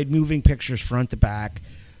show. They played Moving Pictures front to back.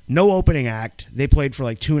 No opening act. They played for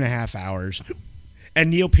like 2.5 hours. And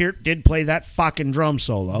Neil Peart did play that fucking drum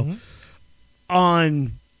solo.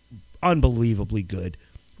 Unbelievably good.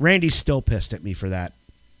 Randy's still pissed at me for that.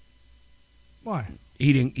 Why?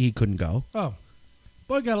 He couldn't go. Oh.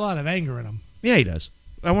 Boy got a lot of anger in him. Yeah, he does.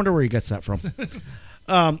 I wonder where he gets that from.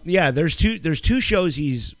 Yeah, there's two shows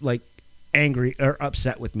he's like angry or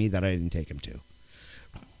upset with me that I didn't take him to.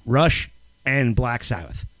 Rush and Black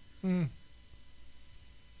Sabbath.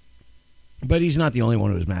 But he's not the only one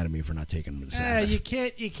who was mad at me for not taking him to the Sabbath.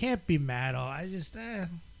 You can't be mad. I just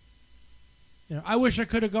I wish I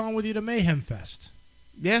could have gone with you to Mayhem Fest.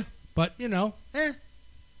 Yeah. But,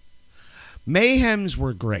 Mayhems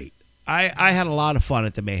were great. I had a lot of fun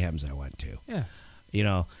at the Mayhems I went to. Yeah. You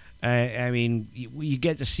know, I mean, you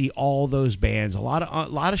get to see all those bands, a lot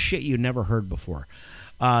of shit you never heard before.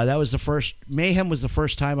 That was the first. Mayhem was the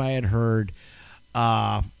first time I had heard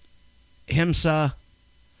HIMSA,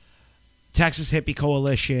 Texas Hippie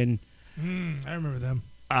Coalition. I remember them.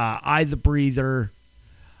 I the Breather.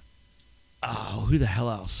 Who the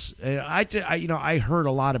hell else? I heard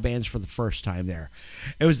a lot of bands for the first time there.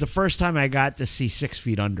 It was the first time I got to see 6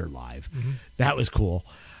 Feet Under live. That was cool.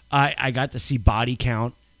 I got to see Body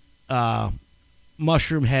Count,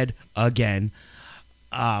 Mushroom Head again.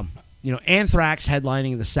 Anthrax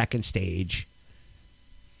headlining the second stage.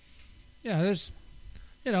 Yeah, there's,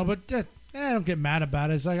 but I don't get mad about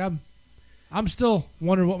it. It's like I'm still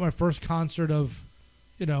wondering what my first concert of,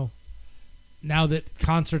 now that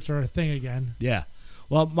concerts are a thing again. Yeah.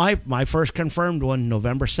 Well, my first confirmed one,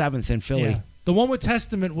 November 7th in Philly. Yeah. The one with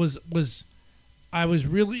Testament was I was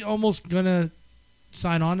really almost gonna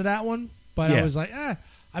sign on to that one, but I was like,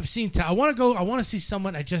 I've seen. I want to go. I want to see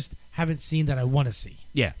someone I just haven't seen that I want to see.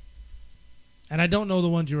 Yeah. And I don't know the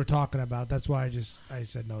ones you were talking about. That's why I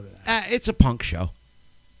said no to that. It's a punk show.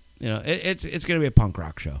 It's going to be a punk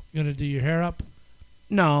rock show. You gonna do your hair up?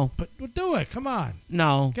 No, but do it. Come on.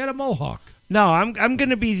 No, get a mohawk. No, I'm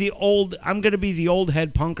going to be the old. I'm going to be the old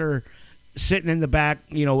head punker, sitting in the back,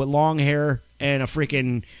 with long hair and a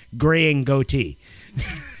freaking graying goatee.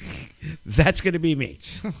 That's going to be me.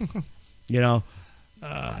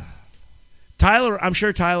 Tyler, I'm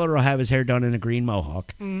sure Tyler will have his hair done in a green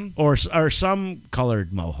mohawk or some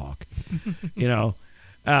colored mohawk,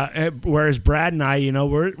 whereas Brad and I,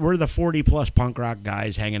 we're the 40+ punk rock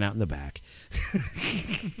guys hanging out in the back.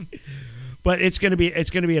 But it's gonna be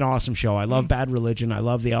an awesome show. I love Bad Religion. I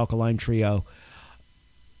love the Alkaline Trio.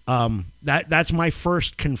 That's my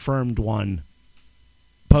first confirmed one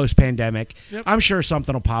post pandemic. Yep. I'm sure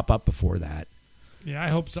something will pop up before that. Yeah, I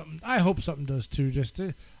hope something does too.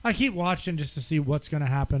 I keep watching just to see what's going to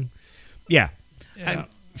happen. Yeah.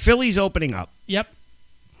 Philly's opening up. Yep.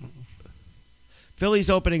 Philly's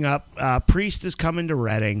opening up. Priest is coming to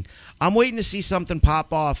Reading. I'm waiting to see something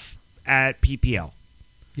pop off at PPL.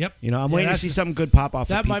 Yep. I'm waiting to see something good pop off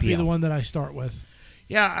at PPL. That might be the one that I start with.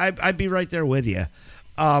 Yeah, I'd be right there with you.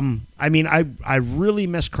 I mean, I really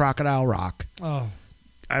miss Crocodile Rock. Oh.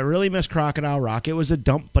 I really miss Crocodile Rock. It was a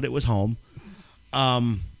dump, but it was home.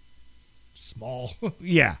 Small.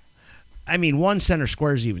 Yeah. I mean, One Center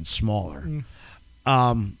Square is even smaller.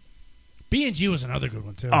 B&G was another good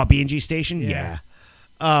one too. Oh, B&G Station? Yeah.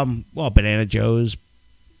 Well, Banana Joe's.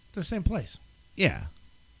 The same place. Yeah.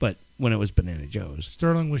 But when it was Banana Joe's.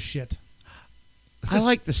 Sterling was shit. I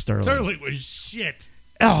like the Sterling. Sterling was shit.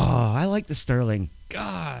 Oh, I like the Sterling.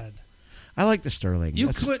 God. I like the Sterling. You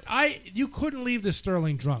couldn't leave the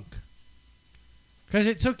Sterling drunk. Because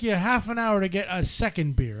it took you half an hour to get a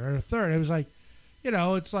second beer or a third. It was like,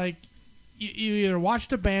 it's like you either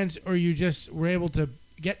watched the bands or you just were able to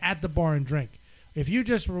get at the bar and drink. If you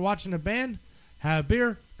just were watching a band, have a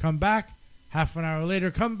beer, come back, half an hour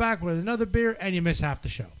later, come back with another beer, and you miss half the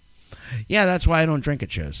show. Yeah, that's why I don't drink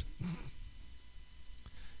at shows.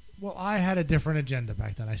 Well, I had a different agenda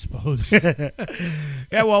back then, I suppose.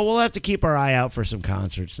 Yeah, well, we'll have to keep our eye out for some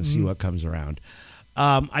concerts and see what comes around.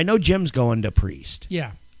 I know Jim's going to Priest.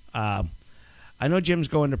 Yeah. I know Jim's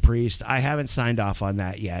going to Priest. I haven't signed off on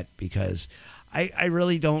that yet because I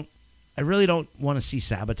really don't want to see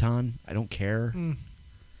Sabaton. I don't care.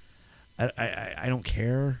 I don't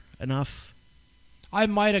care enough. I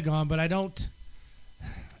might have gone, but I don't.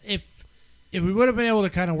 If we would have been able to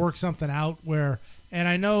kind of work something out where, and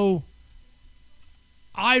I know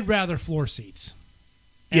I'd rather floor seats.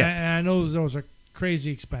 Yeah. And I know those are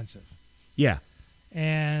crazy expensive. Yeah.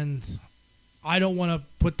 And I don't want to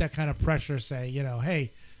put that kind of pressure, say, hey,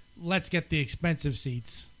 let's get the expensive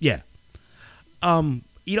seats. Yeah.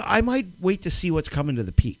 I might wait to see what's coming to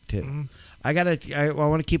the Peak, too. Mm-hmm. I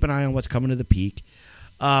want to keep an eye on what's coming to the Peak.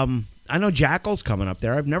 I know Jackal's coming up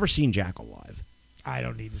there. I've never seen Jackal live. I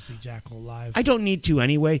don't need to see Jackal live. I don't need to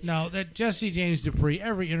anyway. No, that Jesse James Dupree,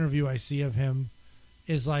 every interview I see of him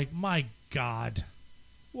is like, my God,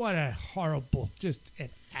 what a horrible, just an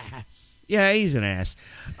ass. Yeah, he's an ass.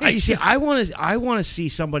 You see, I want to see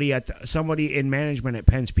somebody in management at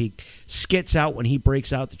Penn's Peak skits out when he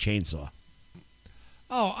breaks out the chainsaw.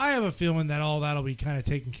 Oh, I have a feeling that all that'll be kind of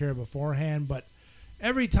taken care of beforehand, but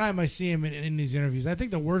every time I see him in these interviews, I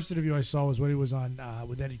think the worst interview I saw was when he was on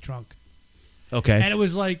with Eddie Trunk. Okay. And it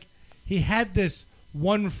was like he had this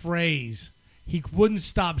one phrase he wouldn't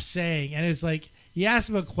stop saying, and it's like he asked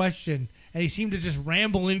him a question, and he seemed to just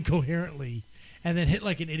ramble incoherently and then hit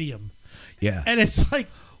like an idiom. Yeah. And it's like...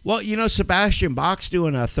 Well, Sebastian Bach's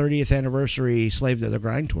doing a 30th anniversary Slave to the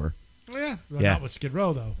Grind tour. Yeah. Well, not with Skid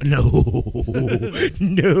Row, though. No.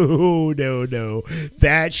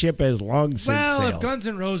 That ship has long since sailed. If Guns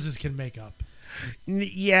N' Roses can make up.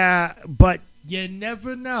 Yeah, but... You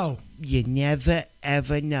never know. You never,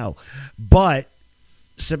 ever know. But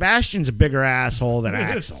Sebastian's a bigger asshole than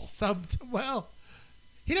Axl. Well,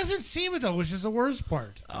 he doesn't seem it, though, which is the worst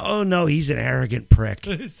part. Oh, no, he's an arrogant prick.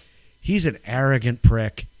 He's an arrogant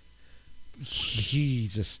prick.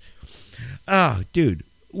 Jesus. Oh, dude.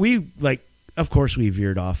 We, of course we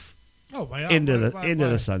veered off into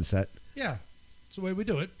the sunset. Yeah. That's the way we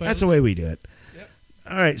do it. But that's the way we do it. Yep.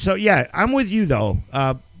 All right. So, yeah, I'm with you, though,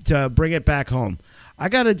 to bring it back home. I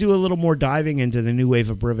got to do a little more diving into the new wave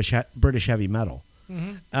of British heavy metal.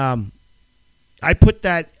 Mm-hmm. I put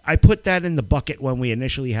that in the bucket when we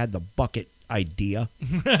initially had the bucket idea.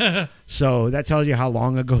 So that tells you how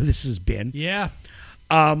long ago this has been. Yeah.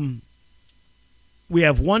 We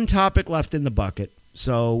have one topic left in the bucket,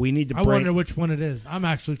 so we need to I wonder which one it is. I'm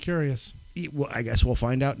actually curious. Well, I guess we'll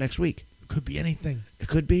find out next week. It could be anything. It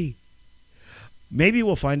could be. Maybe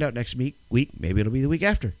we'll find out next week. Maybe it'll be the week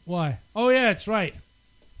after. Why? Oh, yeah, that's right.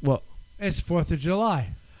 Well, it's 4th of July.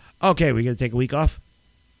 Okay, we going to take a week off?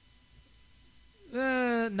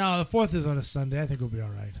 No, the 4th is on a Sunday. I think we'll be all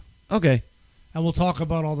right. Okay. And we'll talk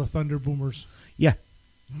about all the Thunder Boomers. Yeah.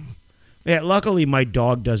 Yeah, luckily my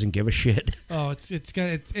dog doesn't give a shit. Oh,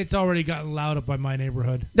 it's already gotten loud up by my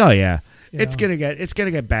neighborhood. Oh yeah. It's gonna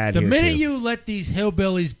get bad. The minute you let these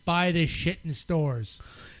hillbillies buy this shit in stores,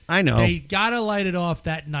 I know. They gotta light it off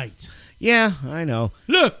that night. Yeah, I know.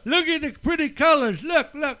 Look at the pretty colors.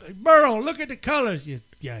 Look, Burl, look at the colors.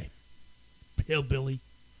 Yeah, hillbilly.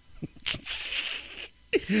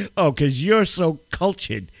 Oh, because you're so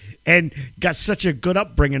cultured and got such a good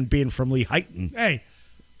upbringing being from Lehighton. Hey,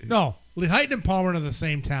 no, Lehighton and Palmer are in the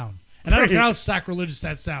same town. And I don't care how sacrilegious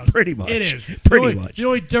that sounds. Pretty much. It is. Pretty much. The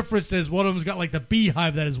only difference is one of them's got like the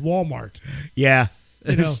beehive that is Walmart. Yeah,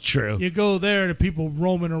 it's true. You go there to people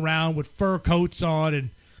roaming around with fur coats on and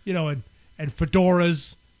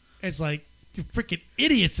fedoras. It's like freaking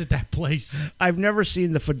idiots at that place. I've never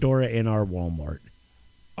seen the fedora in our Walmart.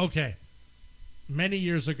 Okay. Many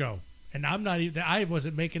years ago. And I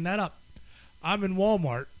wasn't making that up. I'm in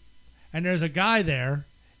Walmart and there's a guy there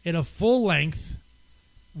in a full-length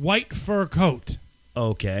white fur coat.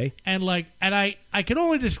 Okay. And I can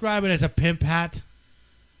only describe it as a pimp hat.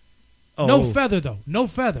 Oh. No feather, though. No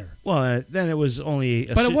feather. Well, then it was only...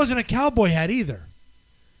 But it wasn't a cowboy hat either.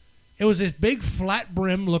 It was this big flat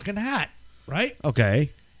brim looking hat, right? Okay.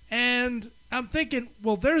 And I'm thinking,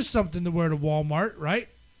 well, there's something to wear to Walmart, right?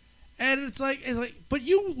 And it's like, but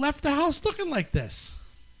you left the house looking like this.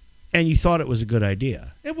 And you thought it was a good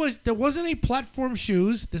idea. There wasn't any platform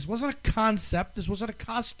shoes. This wasn't a concept. This wasn't a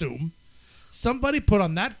costume. Somebody put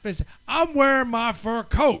on that face. I'm wearing my fur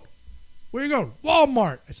coat. Where you going?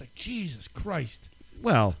 Walmart. It's like, Jesus Christ.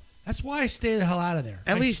 Well, that's why I stay the hell out of there.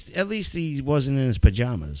 At least he wasn't in his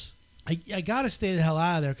pajamas. I gotta stay the hell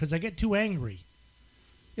out of there because I get too angry.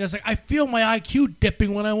 It's like I feel my IQ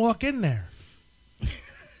dipping when I walk in there.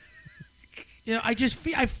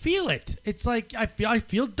 I feel it. It's like I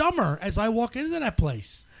feel dumber as I walk into that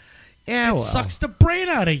place. Yeah, it sucks the brain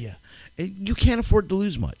out of you. You can't afford to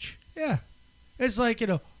lose much. Yeah, it's like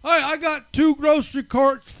hey, I got 2 grocery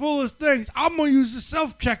carts full of things. I'm gonna use the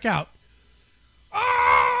self checkout.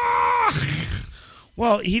 Ah!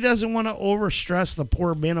 Well, he doesn't want to overstress the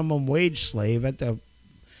poor minimum wage slave at the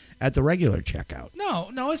regular checkout. No,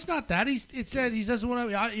 it's not that. It said he doesn't want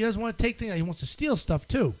to take things. He wants to steal stuff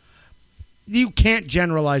too. You can't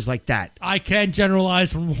generalize like that. I can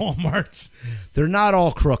generalize from Walmarts. They're not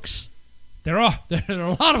all crooks. There are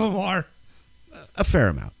a lot of them are. A fair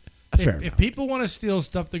amount. If people want to steal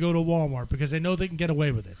stuff, they go to Walmart because they know they can get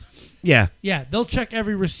away with it. Yeah. Yeah, they'll check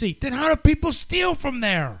every receipt. Then how do people steal from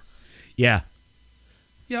there? Yeah.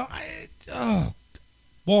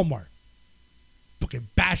 Walmart. Fucking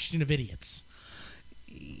bastion of idiots.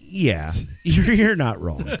 Yeah. You're not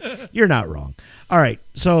wrong. You're not wrong. All right.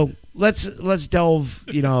 So let's delve,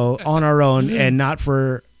 on our own and not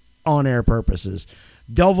for on-air purposes.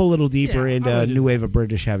 Delve a little deeper into new wave of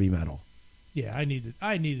British heavy metal. Yeah, I need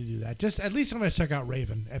to do that. Just at least I'm going to check out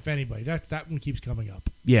Raven, if anybody. That one keeps coming up.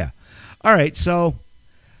 Yeah. All right, so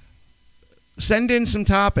send in some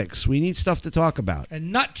topics. We need stuff to talk about.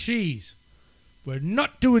 And not cheese. We're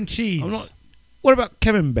not doing cheese. What about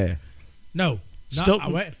Camembert? No.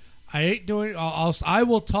 I ain't doing. I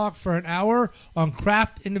will talk for an hour on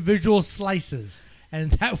craft individual slices,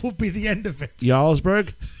 and that will be the end of it.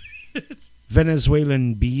 Jarlsberg,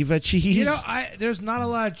 Venezuelan beaver cheese. There's not a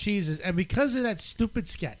lot of cheeses, and because of that stupid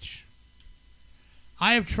sketch,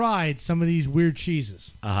 I have tried some of these weird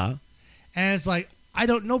cheeses. And it's like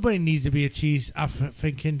nobody needs to be a cheese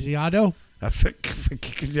aficionado.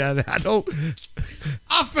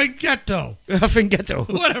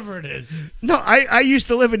 Affinghetto. Whatever it is. No, I used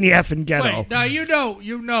to live in the effing ghetto. Wait, now you know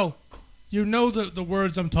the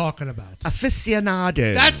words I'm talking about.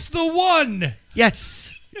 Aficionado. That's the one.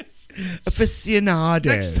 Yes. Aficionado.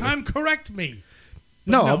 Next time, correct me.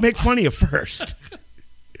 No, I'll make fun of you first.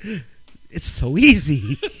 It's so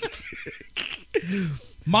easy.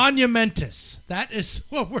 Monumentous. That is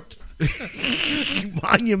what we're talking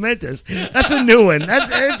Monumentous. That's a new one.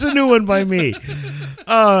 It's a new one by me.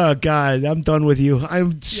 Oh, God. I'm done with you.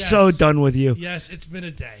 I'm so done with you. Yes, it's been a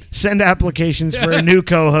day. Send applications for a new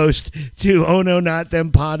co-host to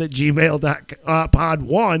ohnonothempod@gmail.com.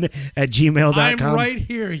 pod1@gmail.com. I'm right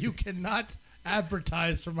here. You cannot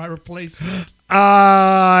advertise for my replacement.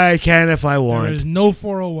 I can if I want. There is no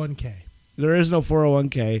 401k. There is no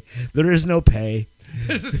 401k. There is no pay.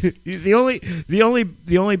 The only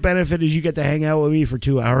benefit is you get to hang out with me for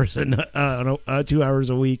 2 hours 2 hours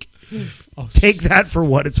a week. Take that for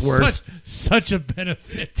what it's worth. Such a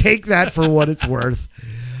benefit. Take that for what it's worth.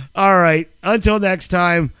 All right. Until next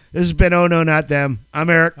time, this has been Oh No Not Them. I'm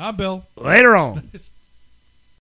Eric. I'm Bill. Later on.